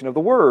application of the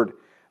Word.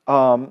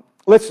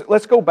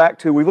 Let's go back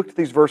to, we looked at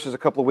these verses a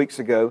couple of weeks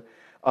ago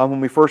when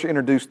we first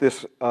introduced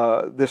this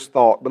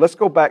thought. But let's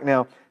go back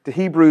now to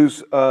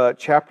Hebrews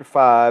chapter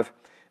 5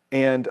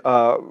 and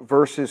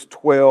verses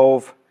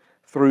 12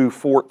 through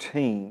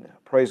 14.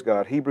 Praise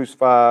God. Hebrews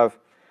 5,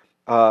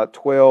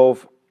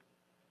 12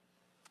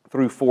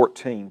 through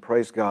 14.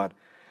 Praise God.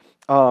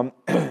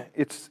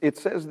 It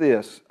says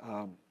this.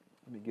 Let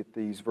me get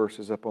these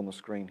verses up on the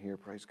screen here.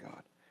 Praise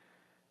God.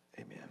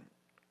 Amen.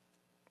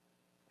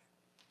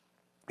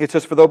 It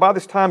says, "For though by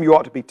this time you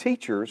ought to be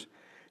teachers,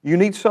 you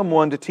need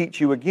someone to teach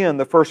you again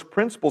the first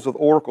principles of the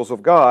oracles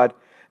of God,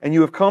 and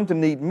you have come to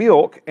need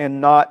milk and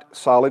not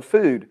solid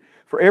food.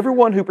 For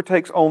everyone who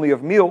partakes only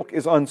of milk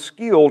is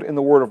unskilled in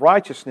the word of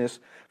righteousness,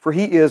 for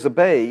he is a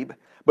babe.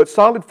 But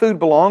solid food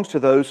belongs to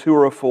those who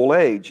are of full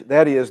age,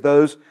 that is,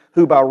 those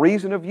who by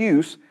reason of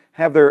use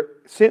have their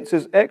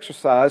senses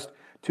exercised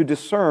to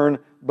discern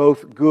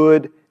both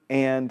good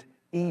and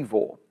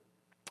evil."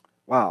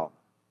 Wow.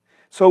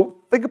 So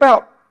think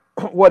about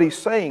what he's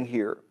saying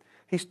here.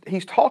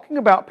 He's talking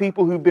about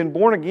people who've been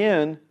born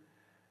again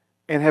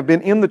and have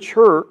been in the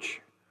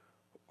church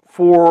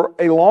for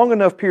a long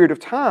enough period of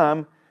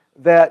time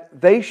that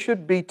they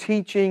should be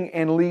teaching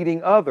and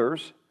leading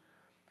others.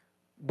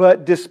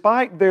 But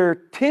despite their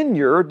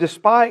tenure,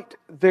 despite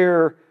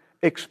their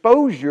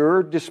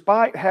exposure,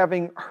 despite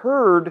having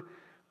heard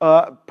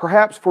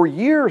perhaps for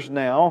years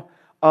now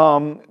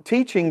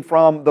teaching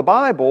from the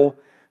Bible,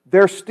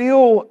 they're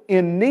still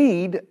in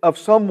need of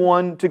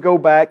someone to go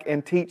back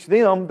and teach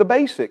them the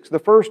basics, the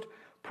first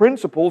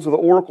principles of the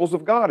oracles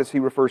of God, as he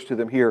refers to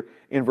them here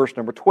in verse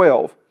number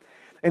 12.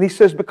 And he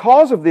says,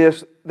 because of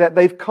this, that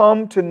they've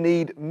come to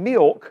need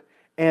milk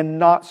and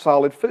not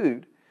solid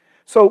food.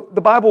 So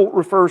the Bible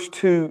refers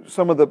to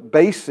some of the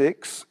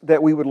basics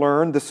that we would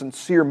learn, the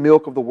sincere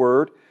milk of the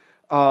Word.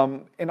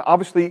 And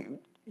obviously,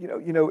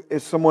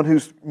 as someone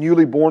who's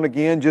newly born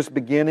again, just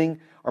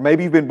beginning, or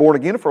maybe you've been born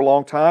again for a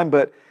long time,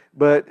 but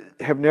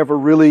have never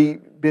really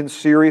been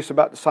serious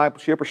about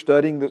discipleship or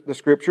studying the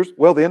Scriptures,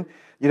 well then,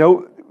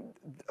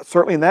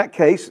 certainly in that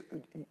case,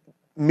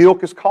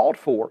 milk is called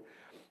for.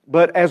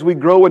 But as we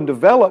grow and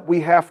develop, we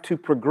have to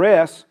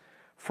progress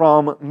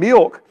from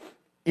milk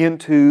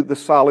into the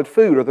solid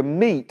food or the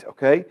meat,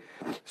 okay?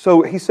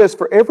 So he says,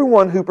 for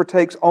everyone who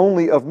partakes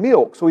only of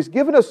milk. So he's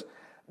given us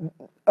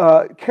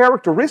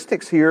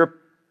characteristics here,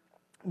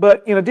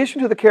 but in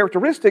addition to the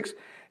characteristics,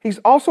 he's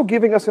also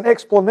giving us an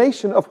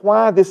explanation of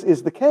why this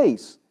is the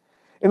case.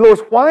 In other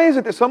words, why is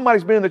it that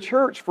somebody's been in the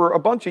church for a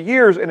bunch of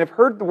years and have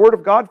heard the Word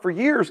of God for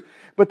years,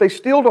 but they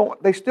still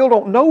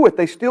don't know it,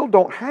 they still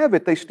don't have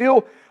it, they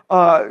still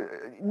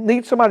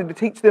need somebody to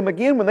teach them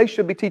again when they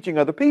should be teaching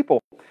other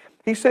people?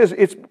 He says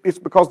it's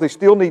because they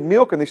still need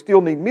milk, and they still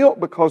need milk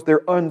because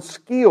they're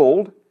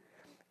unskilled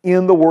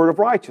in the word of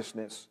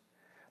righteousness.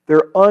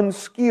 They're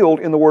unskilled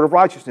in the word of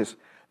righteousness.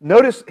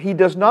 Notice he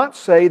does not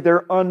say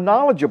they're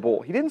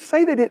unknowledgeable. He didn't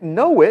say they didn't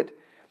know it.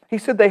 He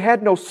said they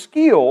had no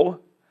skill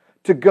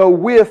to go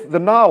with the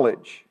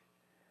knowledge.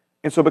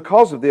 And so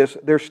because of this,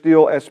 they're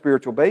still as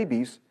spiritual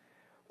babies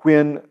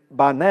when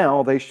by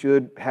now they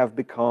should have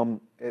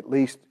become at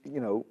least,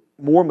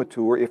 more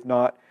mature, if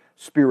not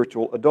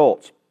spiritual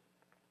adults.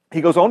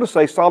 He goes on to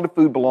say solid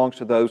food belongs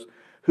to those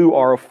who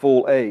are of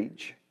full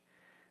age.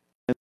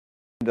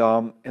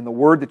 And the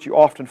word that you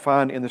often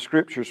find in the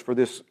Scriptures for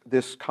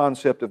this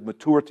concept of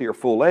maturity or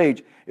full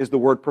age is the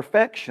word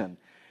perfection.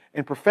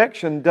 And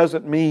perfection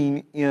doesn't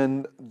mean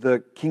in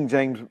the King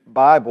James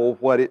Bible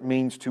what it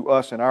means to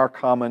us in our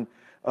common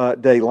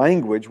day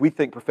language. We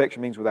think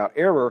perfection means without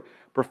error.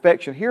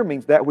 Perfection here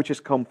means that which has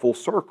come full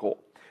circle.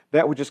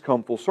 That which has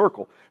come full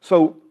circle.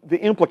 So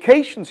the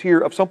implications here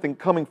of something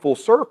coming full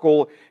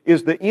circle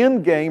is the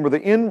end game or the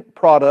end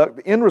product,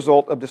 the end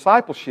result of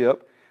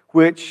discipleship,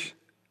 which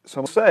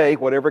some say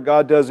whatever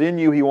God does in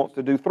you, He wants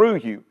to do through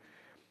you.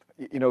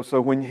 So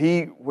when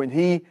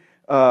He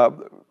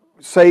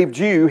saved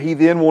you, He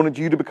then wanted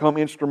you to become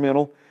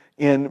instrumental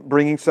in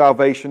bringing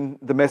salvation,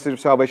 the message of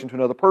salvation to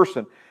another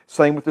person.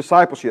 Same with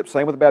discipleship,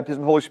 same with the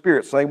baptism of the Holy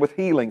Spirit, same with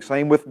healing,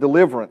 same with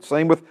deliverance,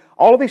 same with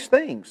all of these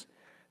things.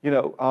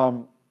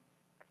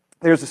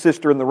 There's a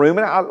sister in the room,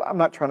 and I'm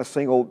not trying to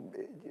single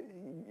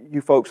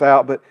you folks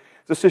out, but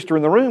there's a sister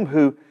in the room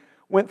who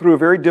went through a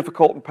very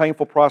difficult and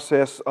painful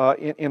process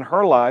in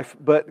her life,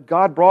 but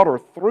God brought her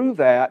through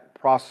that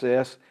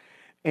process,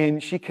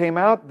 and she came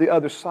out the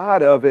other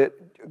side of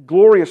it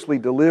gloriously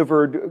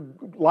delivered,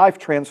 life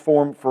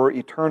transformed for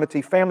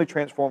eternity, family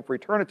transformed for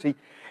eternity.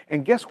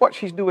 And guess what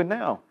she's doing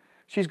now?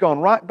 She's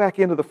gone right back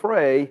into the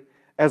fray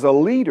as a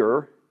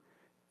leader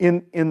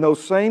in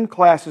those same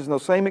classes and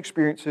those same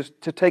experiences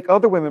to take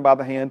other women by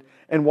the hand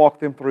and walk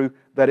them through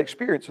that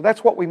experience. So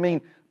that's what we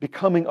mean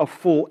becoming a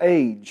full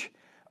age.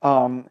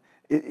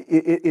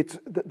 It's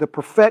the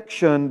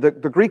perfection, the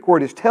Greek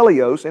word is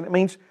teleos, and it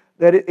means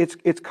that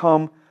it's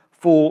come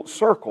full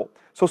circle.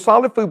 So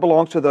solid food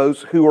belongs to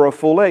those who are of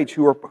full age,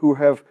 who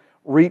have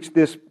reached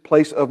this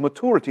place of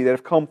maturity, that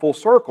have come full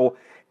circle.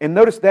 And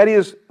notice that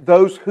is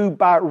those who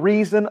by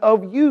reason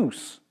of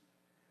use.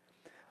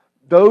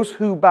 Those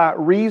who by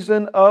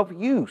reason of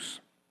use.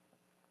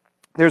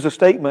 There's a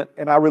statement,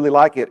 and I really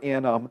like it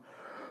in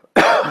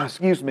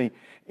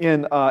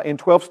in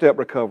 12-step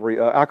recovery,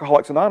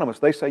 Alcoholics Anonymous.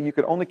 They say you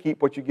can only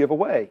keep what you give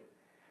away,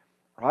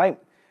 right?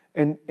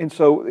 And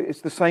so it's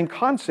the same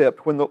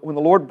concept. When the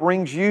Lord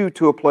brings you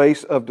to a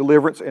place of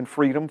deliverance and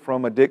freedom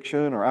from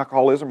addiction or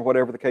alcoholism or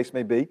whatever the case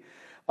may be,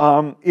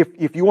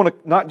 if you want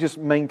to not just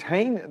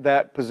maintain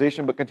that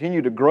position but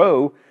continue to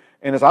grow,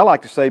 and as I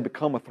like to say,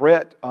 become a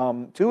threat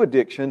to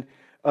addiction,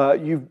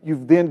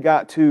 you've then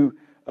got to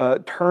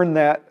turn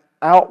that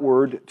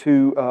outward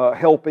to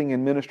helping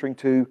and ministering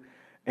to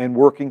and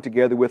working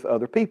together with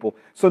other people.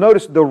 So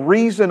notice the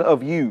reason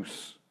of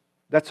use.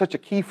 That's such a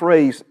key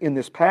phrase in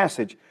this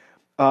passage.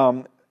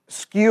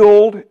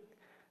 Skilled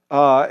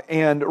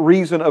and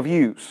reason of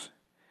use.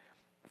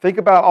 Think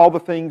about all the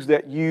things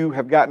that you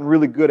have gotten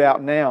really good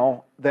at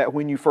now that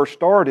when you first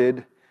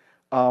started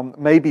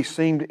maybe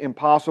seemed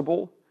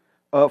impossible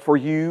for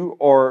you,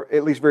 or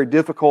at least very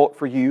difficult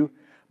for you,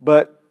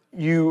 but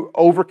you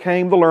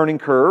overcame the learning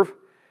curve,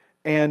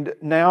 and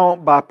now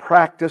by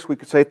practice, we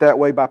could say it that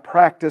way, by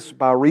practice,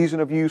 by reason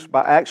of use,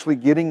 by actually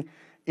getting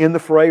in the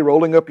fray,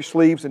 rolling up your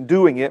sleeves and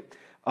doing it,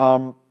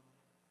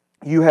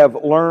 you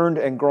have learned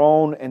and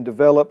grown and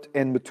developed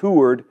and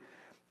matured.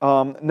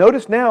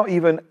 Notice now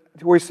even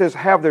where he says,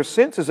 have their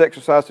senses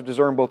exercised to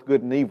discern both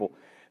good and evil.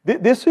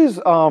 This is,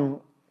 I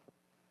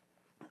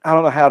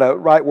don't know how to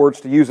right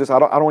words to use this. I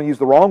don't want to use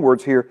the wrong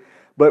words here,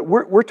 but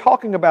we're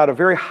talking about a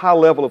very high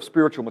level of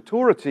spiritual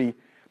maturity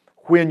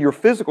when your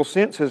physical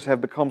senses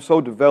have become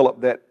so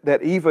developed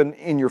that even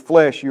in your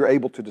flesh you're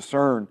able to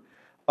discern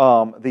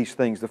these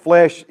things. The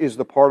flesh is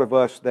the part of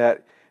us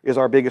that is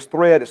our biggest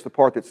threat. It's the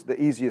part that's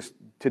the easiest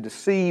to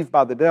deceive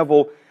by the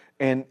devil.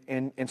 And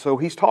so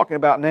he's talking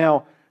about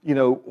now,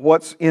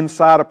 what's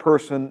inside a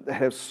person that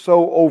has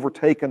so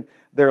overtaken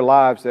their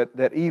lives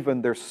that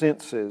even their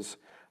senses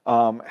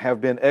have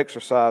been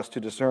exercised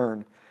to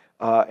discern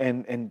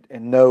and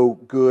know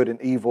good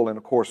and evil. And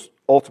of course,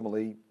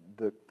 ultimately,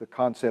 the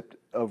concept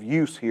of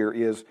use here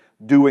is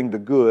doing the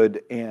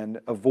good and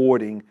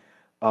avoiding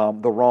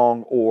the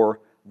wrong or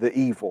the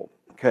evil.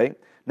 Okay?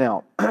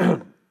 Now,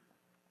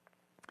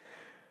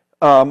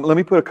 let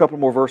me put a couple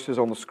more verses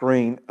on the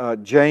screen.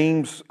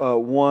 James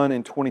 1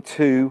 and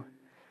 22,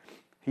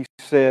 he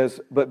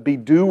says, "But be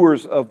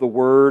doers of the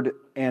word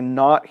and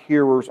not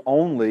hearers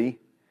only,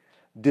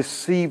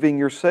 deceiving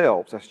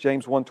yourselves." That's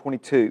James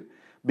 1:22.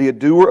 Be a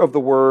doer of the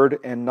word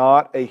and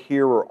not a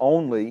hearer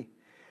only,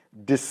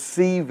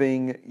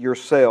 deceiving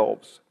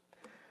yourselves.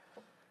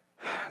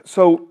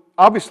 So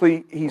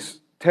obviously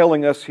he's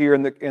telling us here,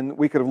 and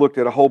we could have looked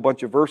at a whole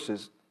bunch of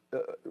verses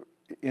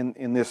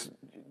in this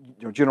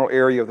general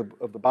area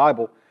of the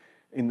Bible,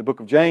 in the book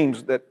of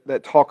James,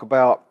 that talk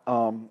about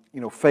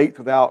faith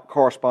without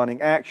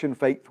corresponding action,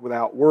 faith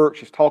without works.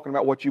 She's talking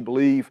about what you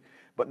believe,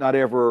 but not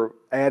ever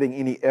adding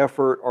any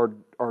effort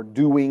or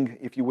doing,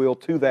 if you will,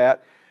 to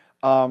that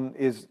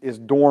is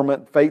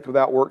dormant. Faith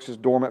without works is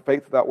dormant.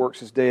 Faith without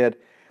works is dead.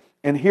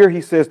 And here he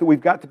says that we've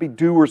got to be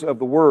doers of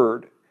the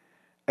word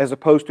as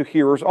opposed to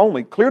hearers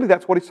only. Clearly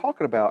that's what he's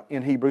talking about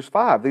in Hebrews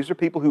 5. These are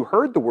people who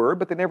heard the word,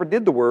 but they never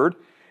did the word,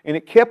 and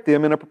it kept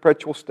them in a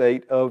perpetual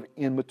state of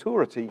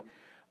immaturity.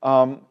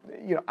 I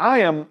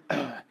am,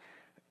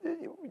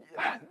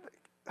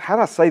 how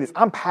do I say this?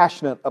 I'm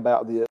passionate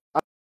about this.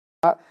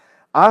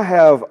 I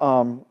have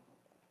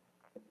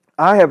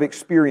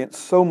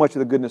experienced so much of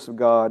the goodness of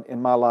God in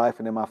my life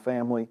and in my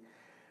family.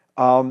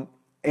 And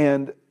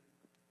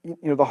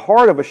the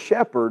heart of a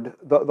shepherd,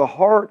 the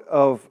heart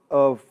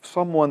of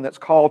someone that's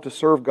called to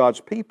serve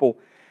God's people,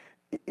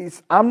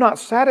 I'm not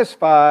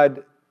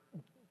satisfied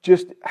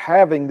just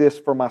having this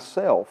for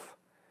myself.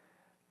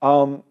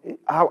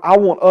 I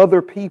want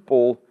other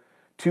people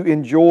to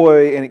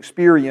enjoy and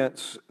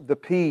experience the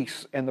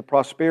peace and the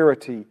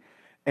prosperity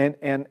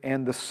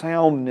and the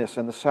soundness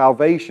and the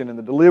salvation and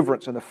the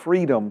deliverance and the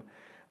freedom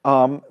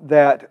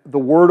that the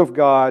Word of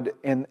God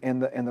and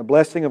the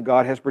blessing of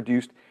God has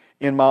produced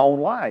in my own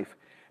life.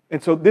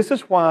 And so this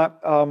is why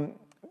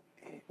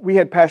we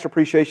had Pastor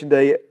Appreciation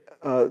Day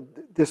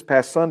this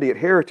past Sunday at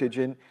Heritage,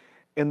 and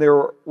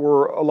there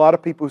were a lot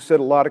of people who said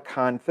a lot of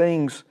kind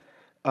things,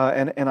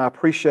 and I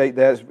appreciate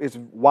that. It's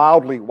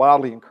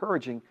wildly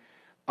encouraging.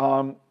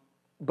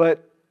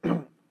 But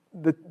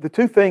the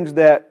two things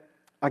that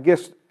I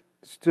guess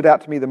stood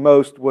out to me the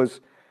most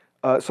was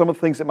some of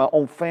the things that my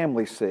own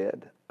family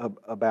said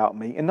about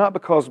me, and not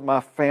because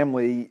my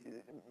family,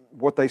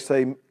 what they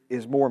say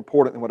is more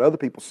important than what other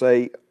people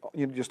say,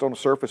 just on the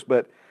surface,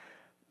 but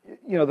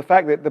the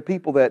fact that the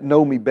people that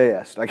know me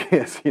best, I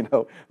guess,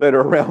 that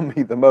are around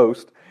me the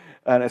most,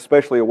 and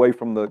especially away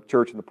from the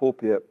church and the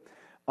pulpit.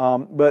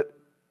 But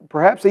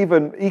perhaps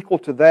even equal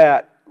to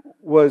that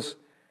was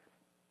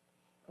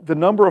the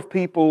number of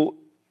people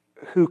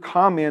who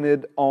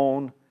commented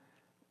on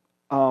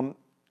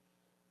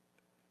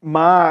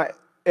my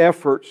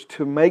efforts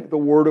to make the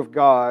Word of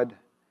God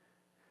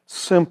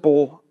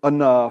simple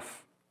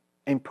enough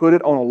and put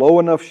it on a low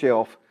enough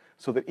shelf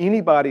so that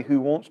anybody who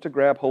wants to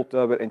grab hold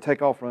of it and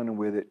take off running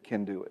with it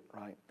can do it,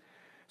 right?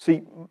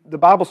 See, the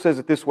Bible says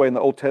it this way in the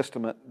Old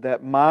Testament,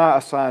 that my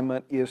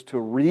assignment is to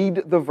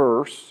read the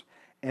verse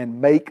and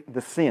make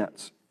the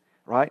sense,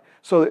 right?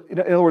 So, in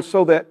other words,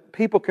 so that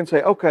people can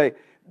say, okay,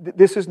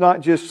 this is not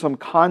just some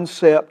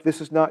concept,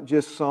 this is not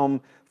just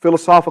some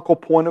philosophical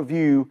point of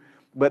view,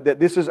 but that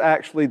this is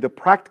actually the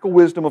practical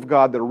wisdom of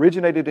God that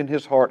originated in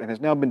His heart and has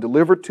now been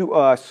delivered to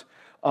us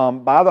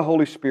by the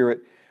Holy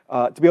Spirit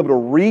to be able to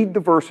read the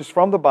verses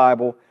from the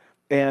Bible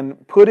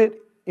and put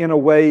it in a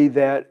way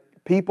that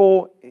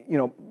people,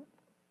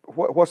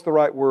 what's the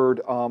right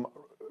word?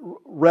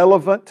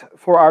 Relevant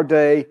for our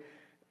day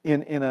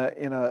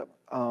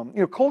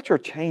culture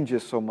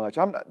changes so much.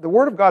 The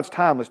Word of God's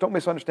timeless. Don't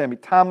misunderstand me.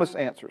 Timeless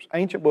answers.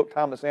 Ancient book,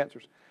 timeless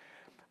answers.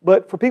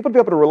 But for people to be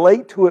able to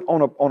relate to it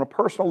on a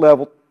personal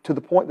level to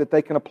the point that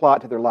they can apply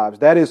it to their lives.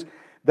 That is,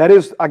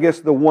 I guess,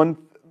 the one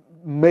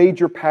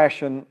major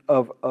passion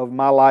of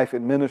my life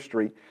in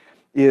ministry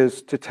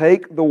is to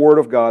take the Word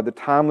of God, the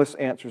timeless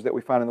answers that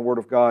we find in the Word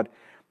of God,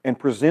 and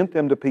present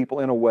them to people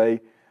in a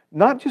way,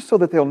 not just so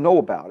that they'll know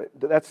about it.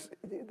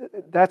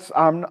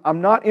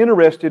 I'm not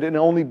interested in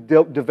only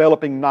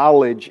developing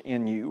knowledge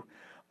in you,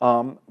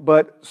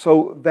 but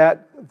so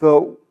that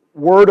the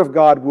Word of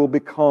God will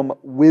become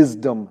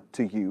wisdom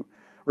to you.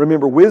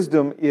 Remember,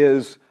 wisdom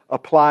is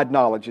applied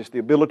knowledge. It's the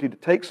ability to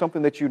take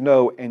something that you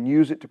know and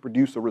use it to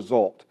produce a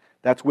result.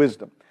 That's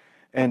wisdom.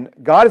 And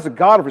God is a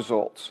God of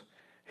results.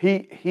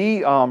 I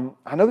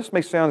know this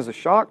may sound as a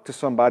shock to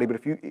somebody, but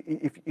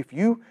if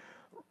you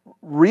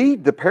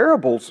read the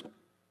parables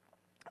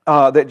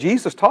that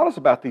Jesus taught us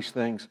about these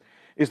things,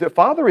 is that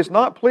Father is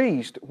not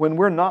pleased when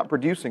we're not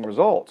producing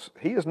results.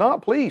 He is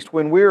not pleased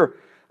when we're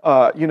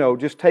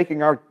just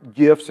taking our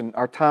gifts and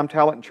our time,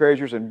 talent, and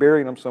treasures and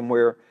burying them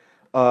somewhere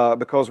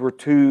because we're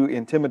too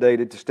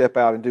intimidated to step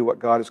out and do what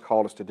God has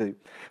called us to do.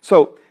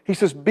 So he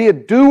says, be a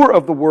doer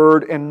of the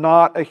word and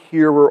not a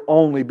hearer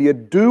only. Be a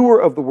doer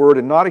of the word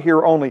and not a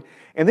hearer only.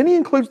 And then he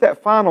includes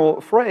that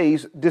final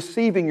phrase,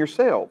 deceiving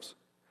yourselves.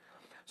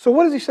 So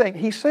what is he saying?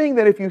 He's saying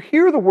that if you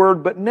hear the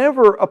word but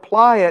never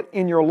apply it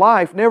in your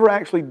life, never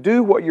actually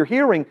do what you're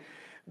hearing,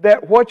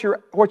 that what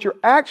you're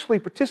actually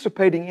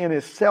participating in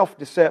is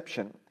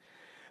self-deception.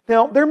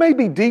 Now, there may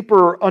be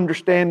deeper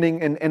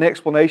understanding and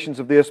explanations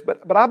of this,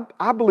 but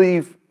I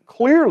believe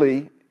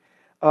clearly,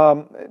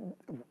 the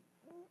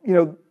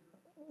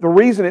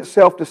reason it's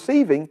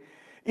self-deceiving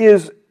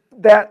is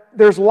that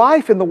there's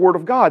life in the Word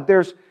of God.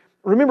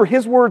 Remember,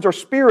 His words are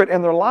spirit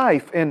and they're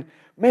life. And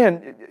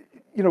man,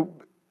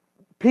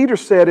 Peter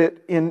said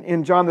it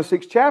in John the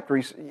 6th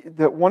chapter.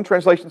 That one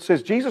translation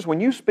says, Jesus,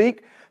 when you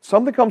speak,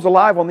 something comes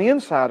alive on the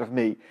inside of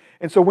me.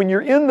 And so when you're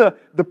in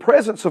the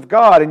presence of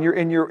God and you're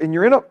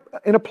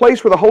in a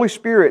place where the Holy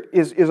Spirit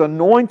is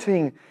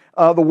anointing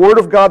the Word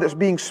of God that's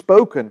being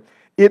spoken,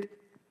 it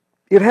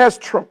has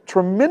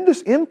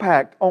tremendous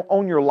impact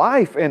on your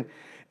life, and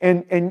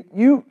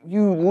you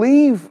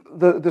leave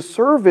the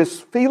service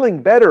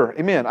feeling better.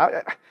 Amen.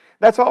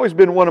 That's always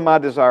been one of my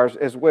desires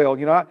as well.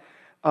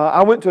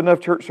 I went to enough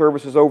church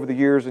services over the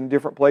years in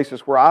different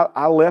places where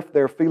I left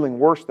there feeling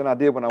worse than I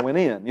did when I went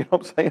in. You know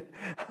what I'm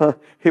saying?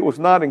 It was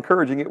not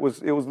encouraging. It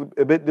was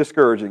a bit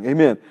discouraging.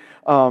 Amen.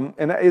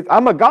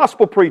 I'm a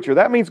gospel preacher.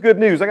 That means good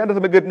news. I got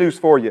nothing but good news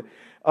for you.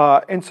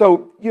 And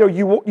so,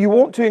 you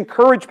want to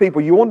encourage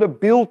people. You want to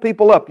build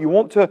people up. You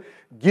want to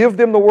give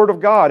them the Word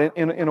of God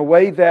in a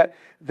way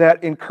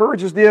that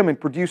encourages them and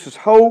produces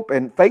hope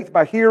and faith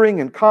by hearing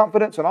and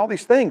confidence and all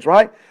these things,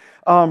 right?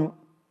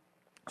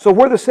 So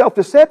where the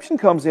self-deception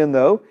comes in,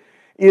 though,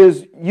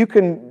 is you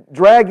can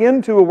drag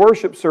into a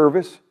worship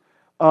service,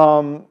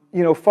 phone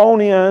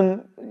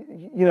in,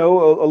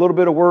 a little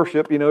bit of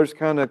worship, just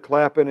kind of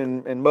clapping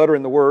and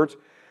muttering the words.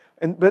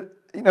 But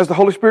as the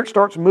Holy Spirit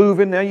starts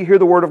moving, now you hear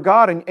the Word of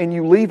God, and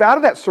you leave out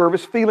of that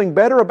service feeling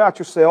better about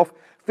yourself,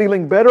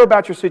 feeling better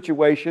about your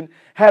situation,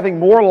 having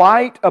more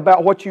light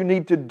about what you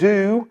need to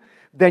do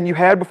than you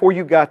had before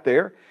you got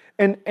there.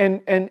 And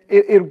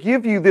it'll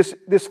give you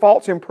this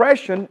false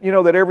impression,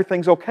 that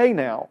everything's okay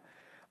now.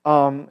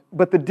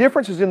 But the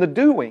difference is in the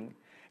doing.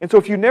 And so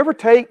if you never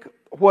take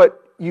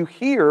what you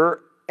hear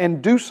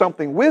and do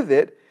something with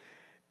it,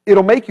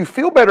 it'll make you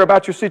feel better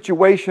about your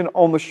situation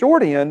on the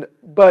short end,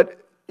 but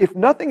if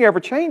nothing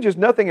ever changes,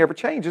 nothing ever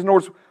changes. In other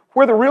words,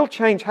 where the real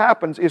change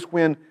happens is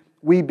when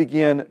we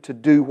begin to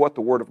do what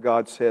the Word of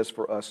God says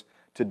for us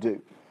to do.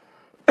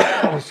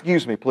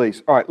 Excuse me,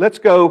 please. All right, let's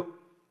go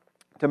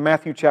to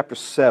Matthew chapter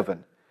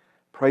 7.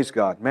 Praise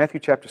God. Matthew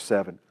chapter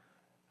 7.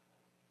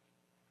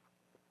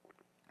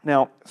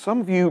 Now,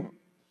 some of you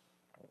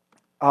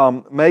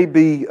may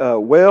be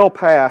well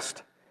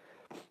past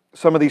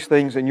some of these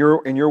things in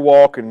your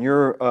walk and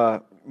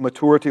your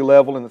maturity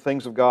level in the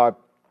things of God.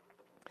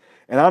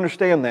 And I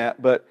understand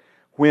that, but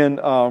when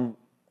a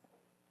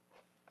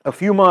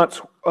few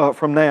months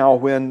from now,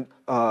 when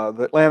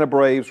the Atlanta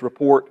Braves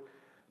report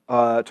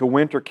to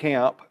winter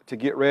camp to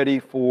get ready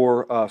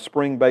for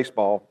spring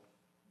baseball,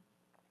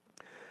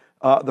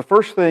 the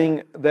first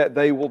thing that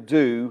they will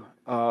do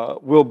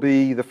will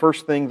be the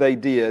first thing they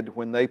did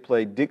when they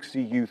played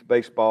Dixie Youth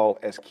Baseball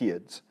as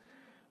kids.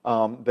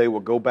 They will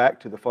go back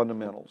to the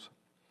fundamentals.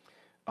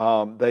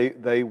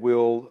 They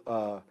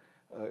will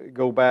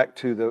go back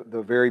to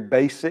the very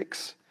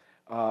basics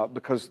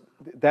because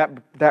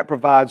that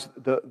provides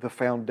the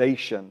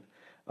foundation,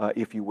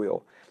 if you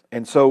will.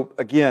 And so,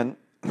 again,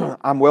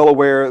 I'm well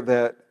aware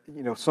that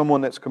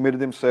someone that's committed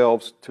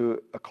themselves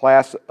to a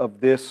class of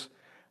this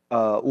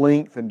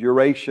length and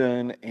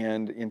duration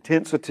and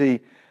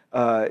intensity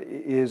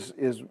is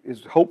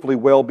hopefully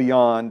well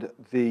beyond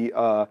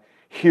the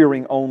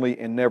hearing only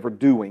and never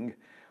doing.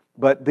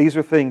 But these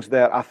are things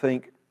that I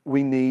think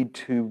we need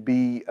to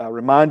be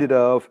reminded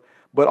of,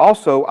 but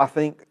also I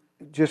think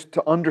just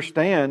to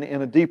understand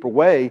in a deeper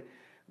way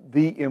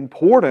the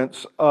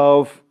importance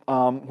of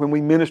when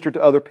we minister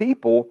to other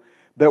people,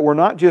 that we're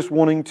not just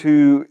wanting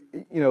to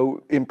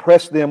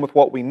impress them with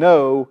what we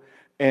know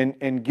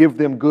and give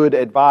them good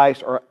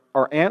advice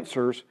or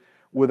answers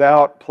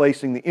without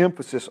placing the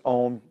emphasis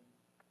on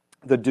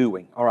the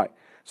doing. All right,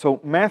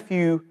 so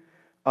Matthew,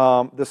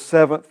 the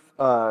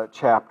 7th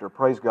chapter,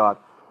 praise God.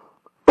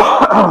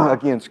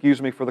 Again,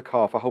 excuse me for the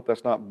cough. I hope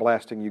that's not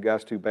blasting you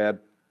guys too bad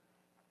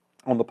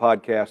on the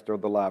podcast or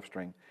the live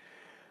stream.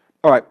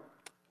 All right,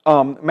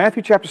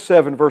 Matthew chapter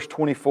 7, verse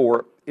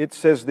 24, it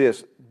says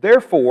this,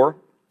 "Therefore,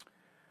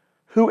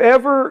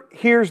 whoever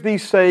hears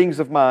these sayings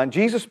of mine,"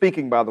 Jesus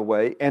speaking, by the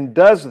way, "and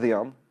does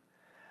them,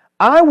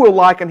 I will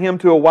liken him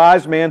to a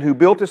wise man who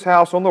built his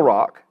house on the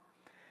rock,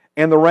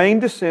 and the rain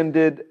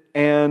descended,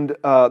 and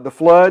the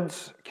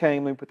floods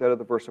came." Let me put that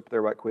other verse up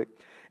there right quick.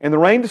 "And the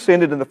rain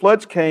descended, and the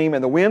floods came,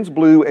 and the winds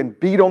blew and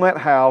beat on that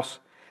house,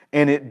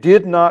 and it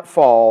did not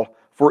fall,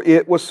 for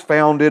it was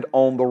founded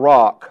on the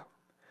rock."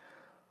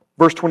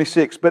 Verse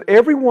 26, "But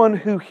everyone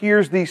who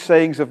hears these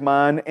sayings of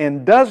mine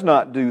and does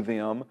not do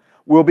them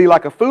will be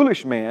like a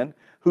foolish man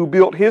who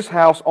built his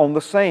house on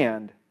the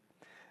sand.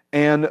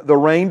 And the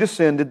rain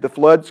descended, the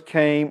floods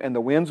came, and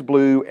the winds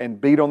blew and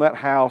beat on that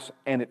house,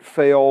 and it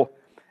fell,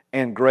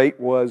 and great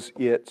was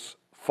its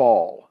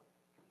fall."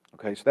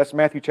 Okay, so that's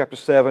Matthew chapter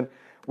 7.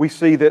 We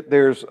see that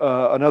there's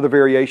another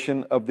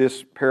variation of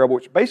this parable,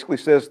 which basically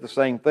says the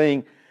same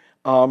thing.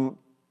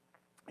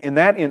 In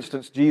that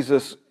instance,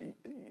 Jesus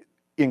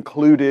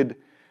included,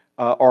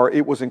 or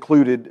it was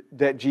included,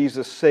 that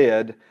Jesus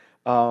said,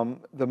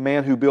 the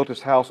man who built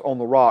his house on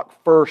the rock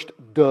first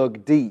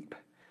dug deep,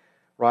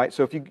 right?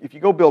 So if you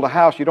go build a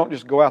house, you don't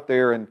just go out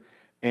there and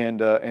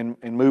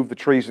move the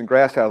trees and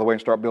grass out of the way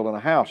and start building a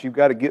house. You've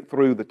got to get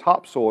through the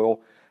topsoil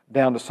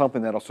down to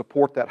something that'll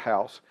support that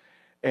house.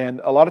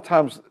 And a lot of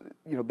times,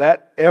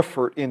 that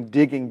effort in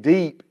digging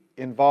deep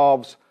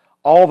involves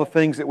all the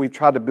things that we've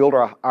tried to build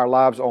our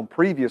lives on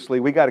previously.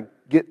 We got to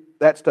get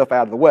that stuff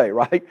out of the way,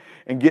 right?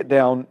 And get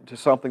down to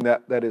something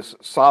that is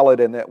solid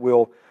and that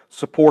will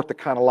support the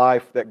kind of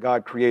life that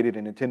God created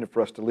and intended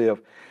for us to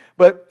live.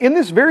 But in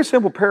this very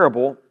simple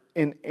parable,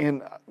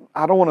 and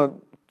I don't want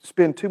to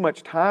spend too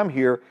much time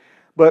here,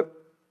 but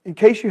in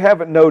case you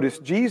haven't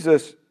noticed,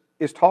 Jesus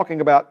is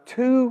talking about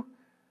two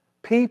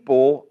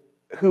people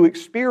who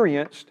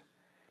experienced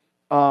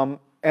an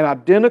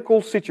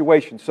identical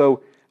situation.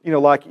 So,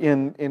 like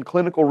in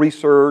clinical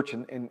research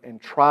and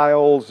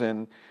trials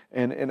and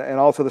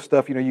also the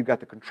stuff, you've got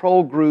the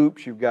control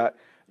groups, you've got,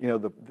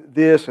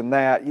 this and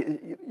that,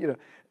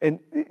 and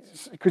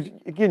because,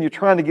 again, you're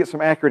trying to get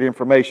some accurate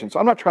information. So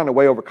I'm not trying to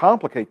way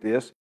overcomplicate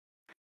this.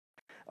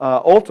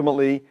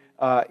 Ultimately,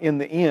 in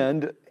the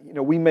end,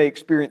 we may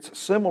experience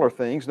similar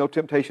things. No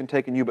temptation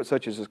taken you, but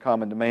such as is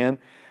common to man.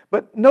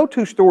 But no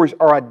two stories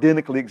are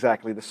identically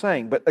exactly the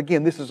same. But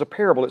again, this is a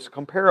parable. It's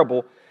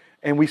comparable.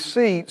 And we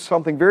see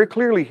something very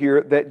clearly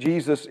here that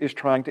Jesus is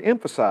trying to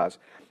emphasize.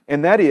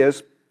 And that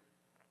is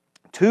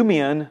two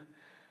men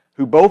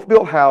who both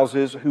built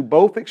houses, who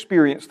both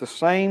experienced the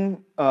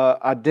same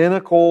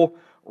identical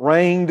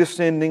rain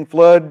descending,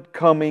 flood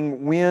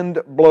coming,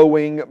 wind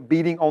blowing,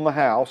 beating on the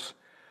house.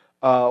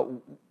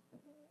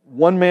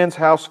 One man's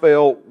house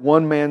fell,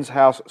 one man's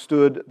house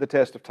stood the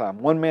test of time.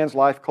 One man's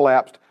life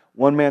collapsed,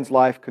 one man's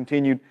life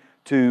continued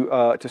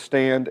to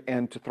stand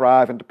and to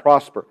thrive and to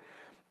prosper.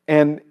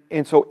 And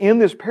so in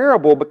this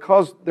parable,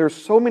 because there's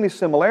so many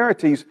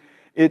similarities,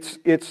 it's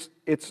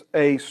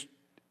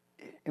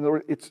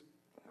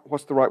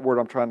what's the right word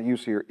I'm trying to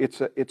use here?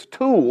 It's a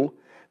tool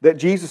that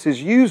Jesus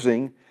is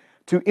using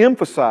to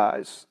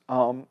emphasize,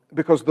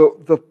 because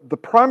the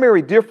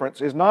primary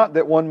difference is not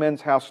that one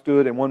man's house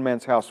stood and one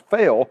man's house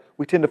fell.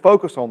 We tend to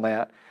focus on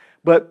that.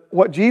 But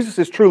what Jesus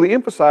is truly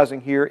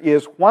emphasizing here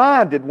is,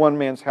 why did one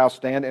man's house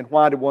stand and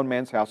why did one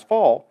man's house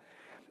fall?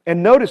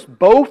 And notice,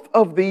 both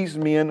of these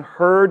men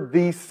heard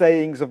these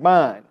sayings of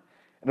mine.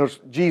 And there's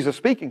Jesus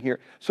speaking here.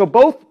 So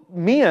both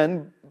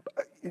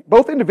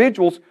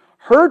individuals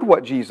heard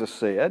what Jesus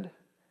said,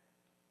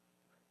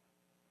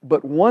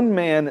 but one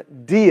man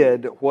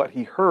did what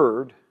he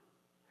heard.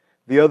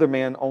 The other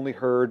man only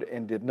heard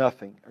and did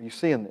nothing. Are you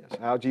seeing this?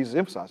 How Jesus is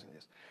emphasizing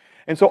this?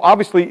 And so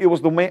obviously it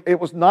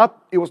was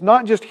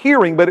not just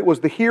hearing, but it was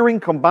the hearing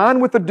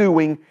combined with the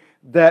doing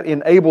that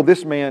enabled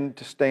this man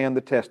to stand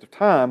the test of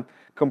time,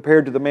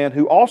 compared to the man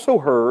who also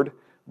heard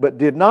but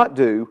did not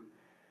do,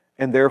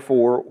 and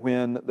therefore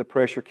when the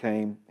pressure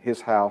came,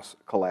 his house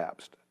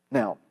collapsed.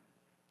 Now,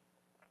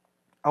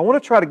 I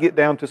want to try to get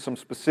down to some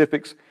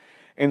specifics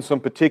and some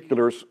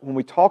particulars when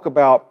we talk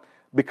about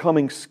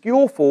becoming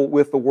skillful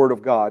with the Word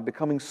of God,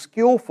 becoming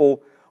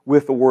skillful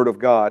with the Word of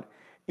God.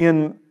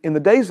 In the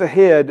days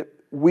ahead,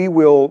 we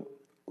will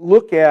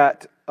look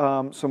at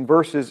some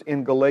verses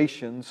in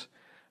Galatians.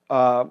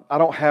 I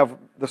don't have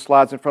the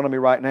slides in front of me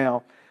right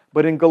now,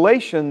 but in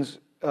Galatians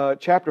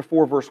chapter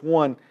 4, verse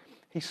 1,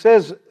 he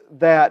says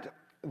that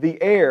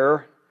the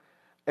heir,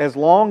 as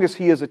long as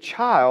he is a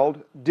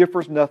child,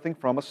 differs nothing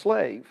from a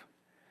slave.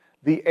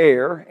 The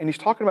heir, and he's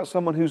talking about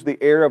someone who's the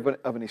heir of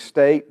an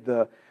estate,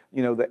 the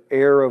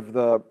heir of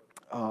the,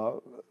 I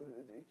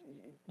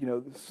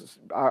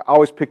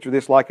always picture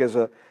this like as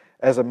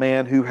a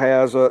man who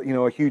has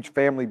a huge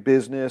family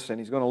business, and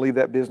he's going to leave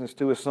that business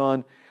to his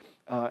son.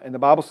 And the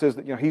Bible says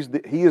that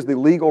he is the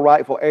legal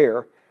rightful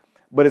heir,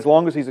 but as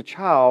long as he's a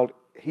child,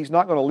 he's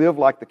not going to live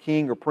like the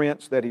king or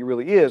prince that he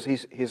really is.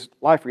 His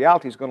life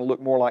reality is going to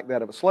look more like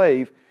that of a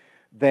slave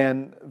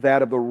than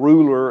that of the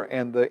ruler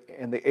and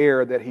the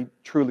heir that he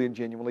truly and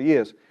genuinely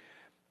is.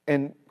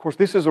 And of course,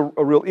 this is a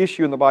real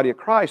issue in the body of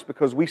Christ,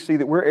 because we see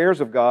that we're heirs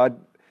of God,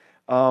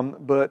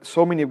 but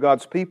so many of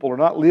God's people are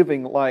not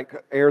living like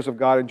heirs of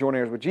God and joint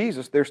heirs with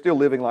Jesus. They're still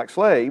living like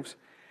slaves,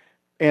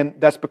 and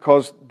that's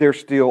because they're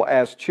still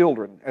as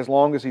children, as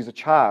long as he's a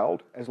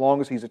child, as long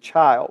as he's a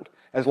child,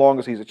 as long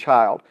as he's a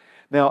child.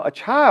 Now, a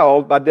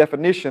child, by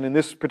definition, in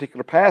this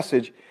particular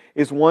passage,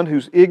 is one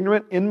who's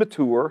ignorant,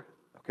 immature,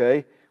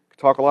 okay?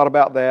 Talk a lot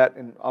about that,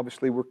 and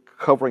obviously we're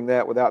covering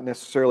that without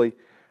necessarily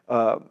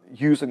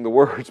using the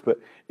words, but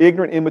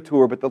ignorant,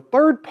 immature. But the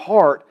third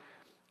part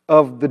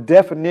of the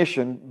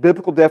definition,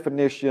 biblical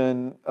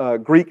definition,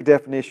 Greek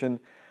definition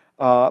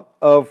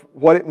of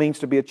what it means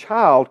to be a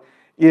child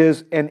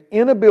is an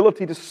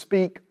inability to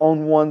speak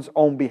on one's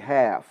own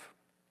behalf.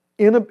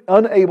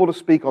 Unable to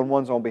speak on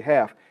one's own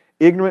behalf.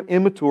 Ignorant,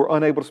 immature,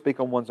 unable to speak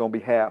on one's own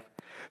behalf.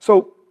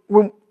 So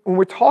when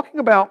we're talking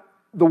about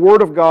the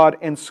Word of God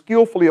and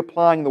skillfully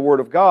applying the Word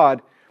of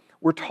God,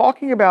 we're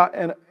talking about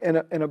an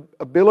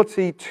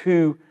ability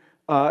to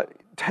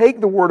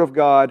take the Word of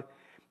God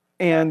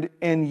and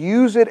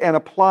use it and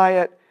apply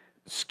it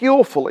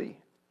skillfully,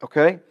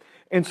 okay?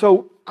 And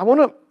so I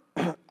want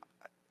to,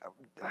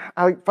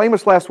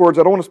 famous last words,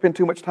 I don't want to spend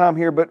too much time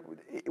here, but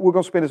we're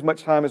going to spend as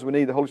much time as we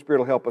need. The Holy Spirit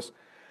will help us.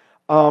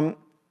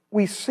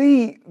 We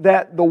see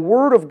that the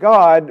Word of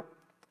God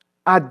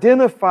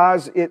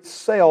identifies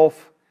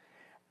itself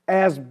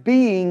as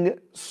being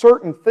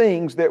certain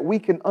things that we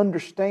can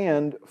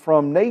understand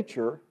from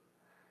nature.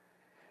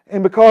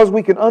 And because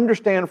we can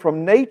understand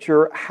from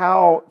nature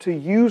how to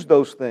use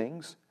those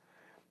things,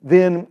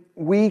 then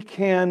we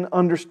can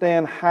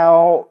understand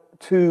how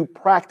to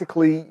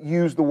practically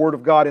use the Word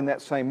of God in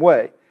that same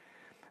way.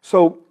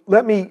 So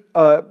let me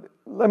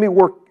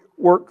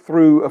work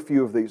through a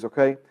few of these,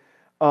 okay?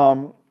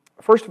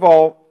 First of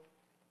all,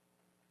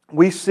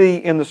 we see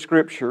in the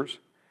Scriptures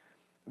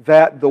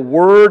that the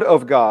Word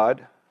of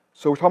God,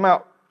 so we're talking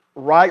about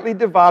rightly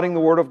dividing the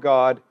Word of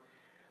God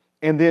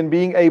and then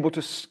being able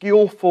to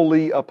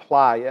skillfully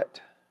apply it.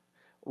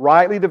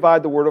 Rightly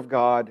divide the Word of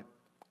God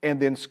and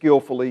then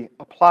skillfully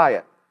apply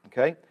it.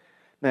 Okay?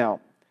 Now,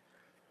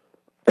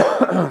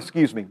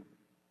 excuse me.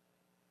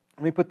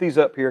 Let me put these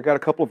up here. I've got a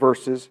couple of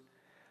verses.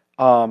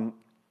 1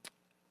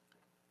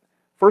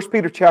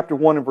 Peter chapter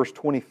 1 and verse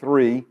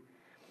 23,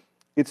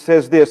 it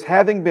says this,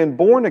 having been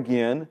born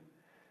again,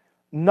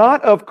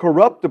 not of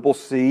corruptible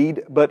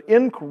seed, but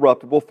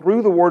incorruptible,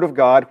 through the Word of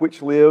God,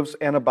 which lives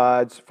and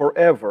abides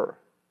forever.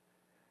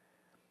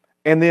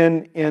 And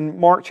then in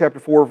Mark chapter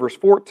 4, verse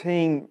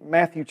 14,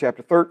 Matthew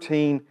chapter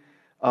 13,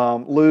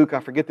 Luke, I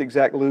forget the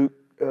exact Luke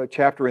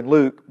chapter in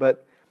Luke,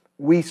 but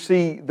we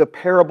see the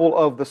parable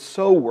of the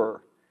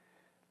sower.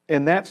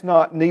 And that's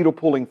not needle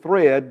pulling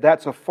thread,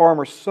 that's a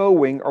farmer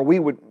sowing, or we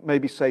would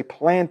maybe say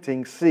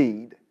planting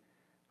seed.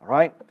 All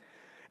right?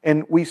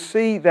 And we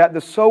see that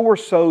the sower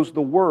sows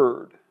the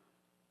Word.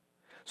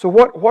 So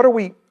what are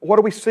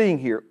we seeing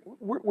here?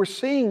 We're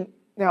seeing,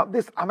 now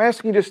this, I'm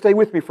asking you to stay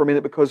with me for a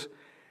minute, because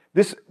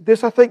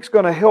this I think is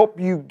going to help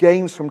you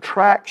gain some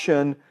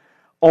traction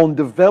on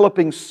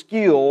developing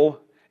skill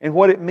and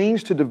what it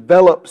means to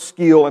develop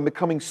skill and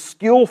becoming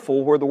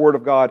skillful where the Word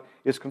of God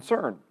is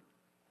concerned.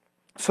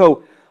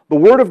 So the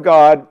Word of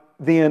God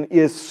then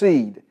is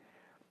seed.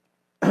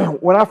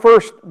 When I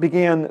first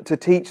began to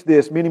teach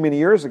this many, many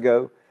years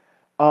ago,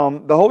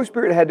 the Holy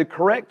Spirit had to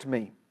correct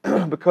me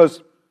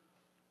because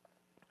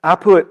I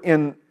put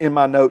in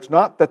my notes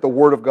not that the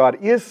Word of God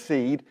is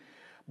seed,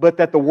 but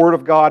that the Word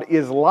of God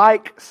is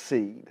like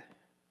seed.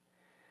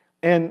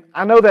 And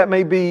I know that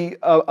may be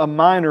a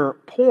minor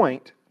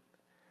point,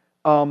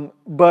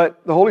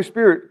 but the Holy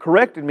Spirit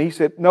corrected me. He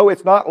said, no,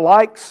 it's not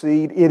like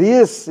seed, it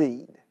is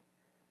seed.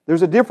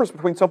 There's a difference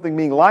between something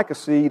being like a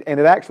seed and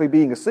it actually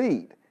being a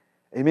seed.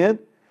 Amen?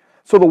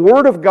 So the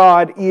Word of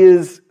God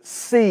is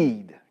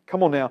seed.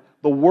 Come on now.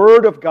 The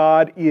Word of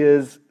God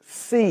is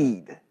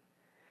seed.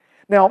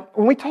 Now,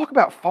 when we talk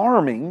about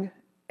farming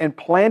and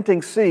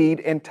planting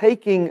seed and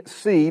taking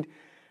seed,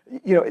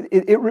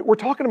 we're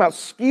talking about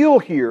skill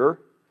here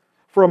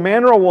for a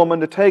man or a woman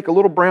to take a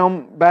little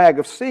brown bag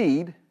of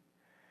seed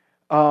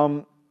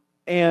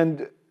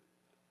and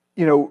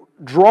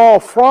draw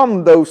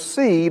from those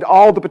seed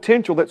all the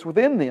potential that's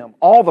within them,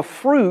 all the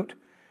fruit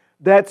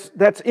that's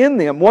in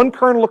them. One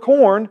kernel of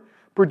corn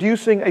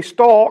producing a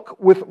stalk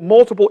with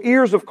multiple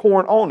ears of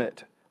corn on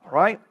it. All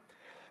right?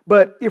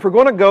 But if we're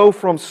going to go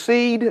from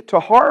seed to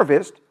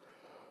harvest,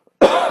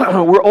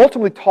 we're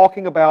ultimately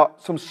talking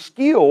about some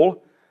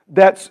skill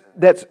that's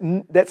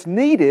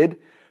needed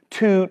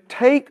to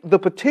take the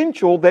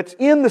potential that's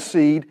in the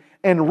seed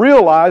and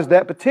realize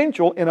that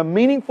potential in a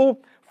meaningful,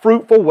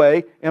 fruitful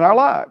way in our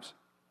lives.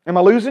 Am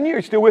I losing you? Are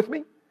you still with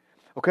me?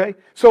 Okay?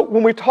 So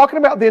when we're talking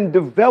about then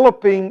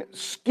developing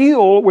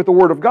skill with the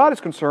Word of God is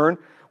concerned,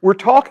 we're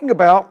talking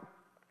about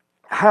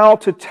how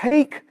to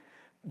take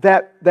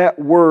that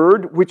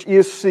word, which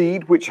is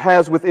seed, which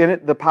has within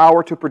it the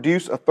power to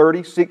produce a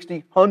 30,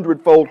 60,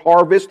 100-fold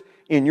harvest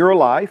in your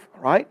life,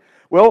 right?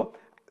 Well,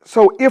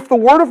 so if the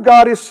Word of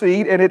God is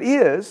seed, and it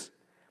is,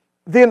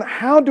 then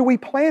how do we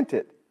plant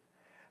it?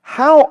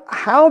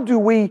 How do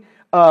we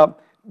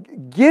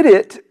get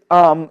it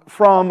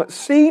from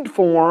seed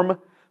form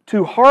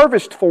to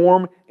harvest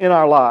form in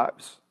our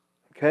lives?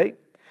 Okay?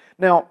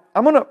 Now,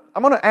 I'm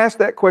gonna ask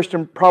that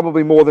question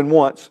probably more than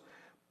once.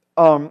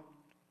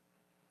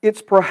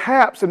 It's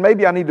perhaps, and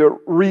maybe I need to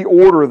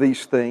reorder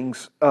these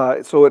things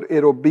so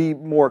it'll be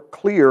more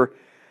clear.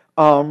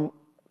 But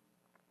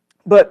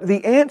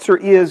the answer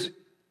is,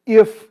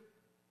 if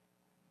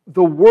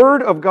the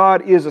Word of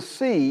God is a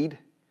seed,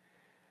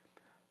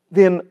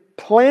 then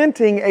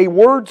planting a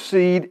word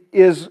seed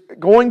is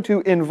going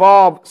to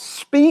involve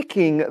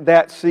speaking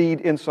that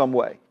seed in some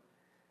way.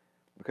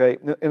 Okay?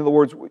 In other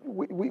words,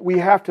 we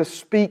have to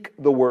speak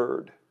the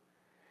Word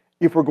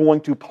if we're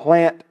going to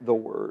plant the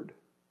Word.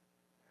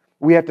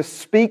 We have to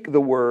speak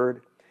the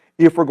Word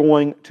if we're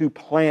going to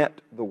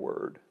plant the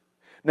Word.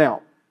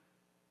 Now,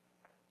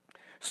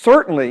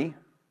 certainly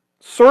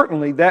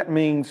that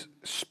means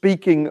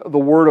speaking the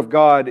Word of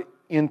God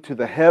into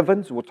the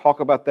heavens. We'll talk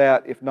about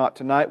that. If not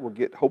tonight, we'll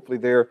get hopefully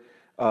there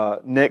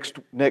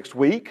next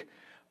week.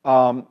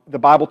 The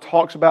Bible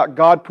talks about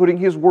God putting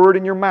His Word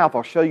in your mouth.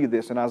 I'll show you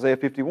this in Isaiah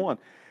 51.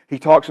 He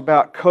talks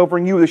about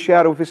covering you with the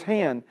shadow of His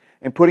hand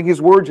and putting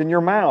His words in your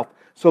mouth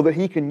so that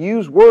He can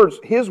use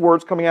His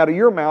words coming out of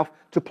your mouth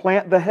to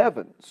plant the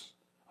heavens.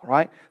 All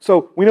right?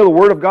 So we know the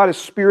Word of God is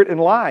spirit and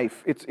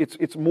life.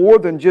 It's more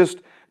than just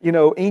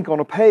ink on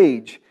a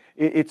page.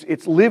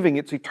 It's living.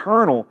 It's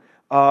eternal.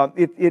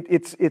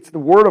 It's the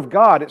Word of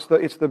God. It's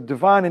the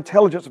divine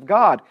intelligence of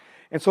God.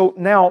 And so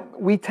now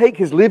we take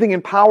His living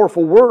and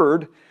powerful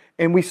Word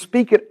and we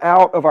speak it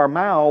out of our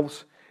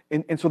mouths.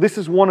 And so this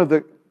is one of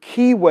the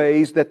key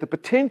ways that the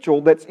potential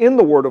that's in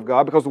the Word of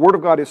God, because the Word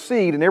of God is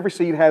seed and every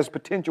seed has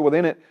potential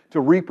within it to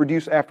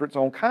reproduce after its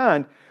own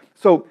kind.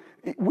 So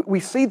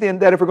we see then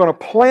that if we're going to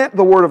plant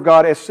the Word of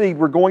God as seed,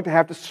 we're going to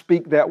have to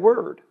speak that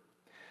Word.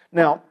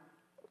 Now,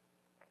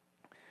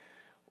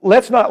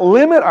 let's not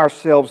limit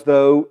ourselves,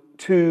 though,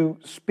 to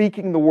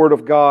speaking the Word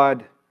of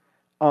God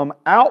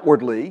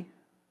outwardly.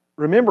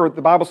 Remember,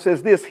 the Bible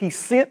says this, He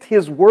sent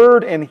His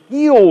Word and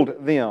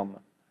healed them.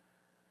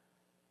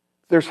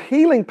 There's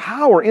healing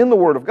power in the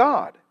Word of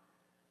God.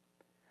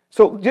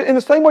 So in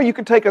the same way you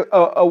can take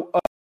a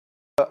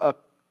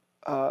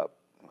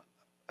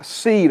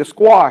seed, a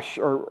squash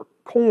or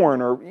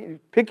corn, or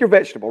pick your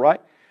vegetable,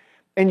 right?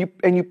 And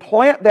you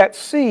plant that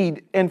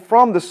seed, and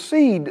from the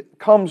seed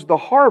comes the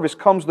harvest,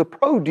 comes the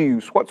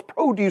produce, what's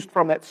produced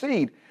from that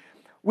seed.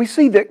 We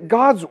see that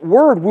God's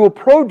Word will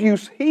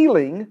produce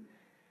healing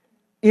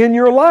in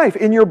your life,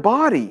 in your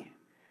body.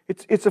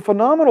 It's a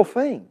phenomenal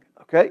thing,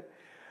 okay?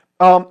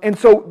 And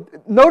so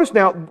notice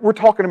now, we're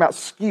talking about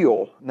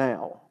skill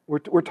now.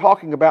 We're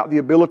talking about the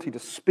ability to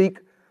speak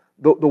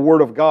the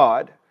Word of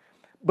God.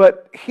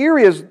 But here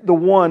is the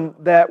one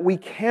that we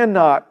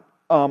cannot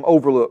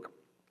overlook.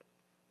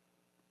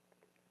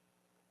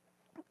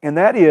 And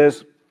that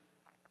is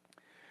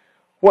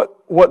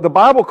what the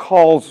Bible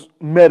calls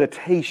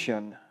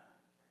meditation.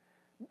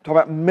 Talk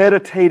about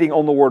meditating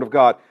on the Word of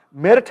God.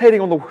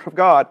 Meditating on the Word of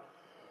God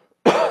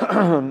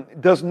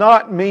does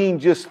not mean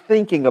just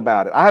thinking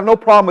about it. I have no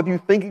problem with you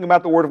thinking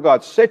about the Word of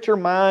God. Set your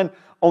mind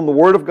on the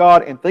Word of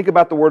God and think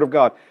about the Word of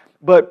God.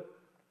 But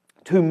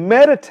to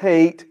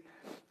meditate,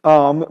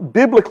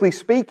 biblically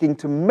speaking,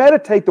 to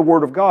meditate the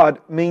Word of God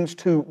means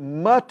to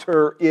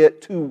mutter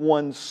it to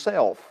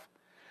oneself.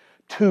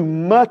 To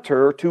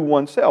mutter to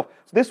oneself.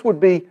 So this would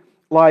be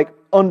like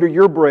under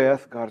your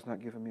breath, God has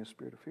not given me a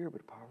spirit of fear,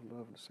 but a power of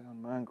love and a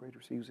sound mind. Greater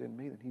is He who's in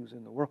me than he who's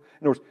in the world.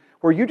 In other words,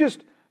 where you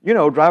just,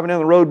 driving down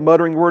the road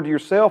muttering the word to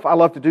yourself. I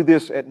love to do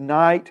this at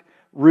night,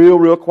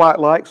 real quiet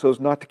like, so as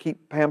not to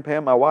keep Pam,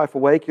 my wife,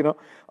 awake, I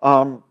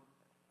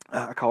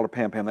call her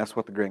Pam. That's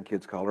what the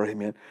grandkids call her.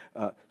 Amen.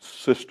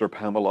 Sister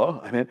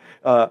Pamela. Amen.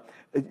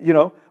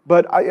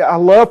 But I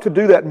love to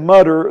do that,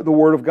 mutter the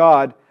Word of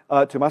God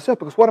to myself,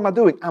 because what am I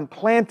doing? I'm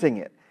planting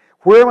it.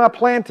 Where am I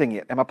planting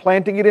it? Am I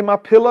planting it in my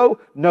pillow?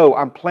 No,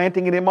 I'm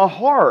planting it in my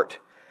heart.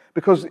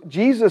 Because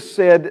Jesus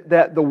said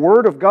that the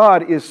Word of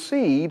God is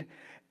seed,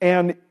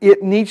 and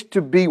it needs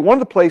to be, one of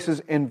the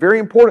places, and very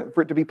important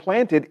for it to be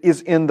planted,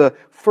 is in the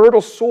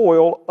fertile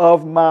soil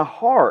of my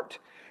heart.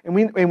 And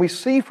we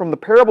see from the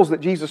parables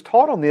that Jesus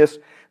taught on this,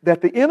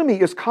 that the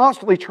enemy is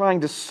constantly trying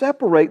to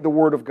separate the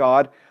Word of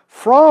God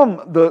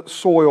from the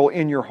soil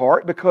in your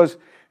heart, because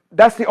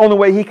that's the only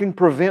way he can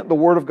prevent the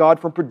Word of God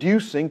from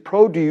producing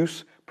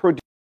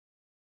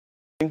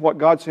what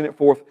God sent it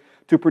forth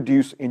to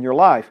produce in your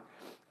life.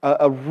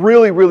 A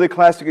really, really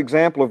classic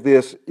example of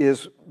this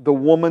is the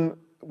woman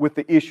with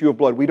the issue of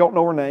blood. We don't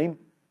know her name.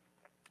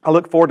 I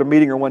look forward to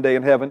meeting her one day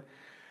in heaven.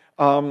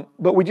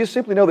 But we just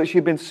simply know that she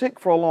had been sick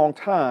for a long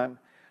time.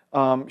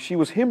 She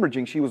was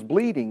hemorrhaging. She was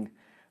bleeding.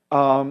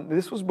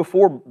 This was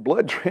before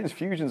blood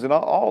transfusions and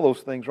all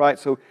those things, right?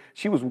 So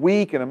she was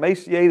weak and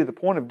emaciated at the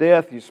point of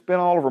death. She spent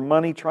all of her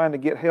money trying to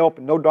get help,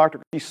 and no doctor.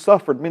 She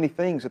suffered many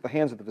things at the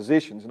hands of the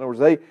physicians. In other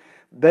words,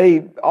 they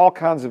all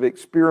kinds of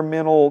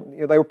experimental.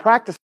 They were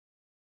practicing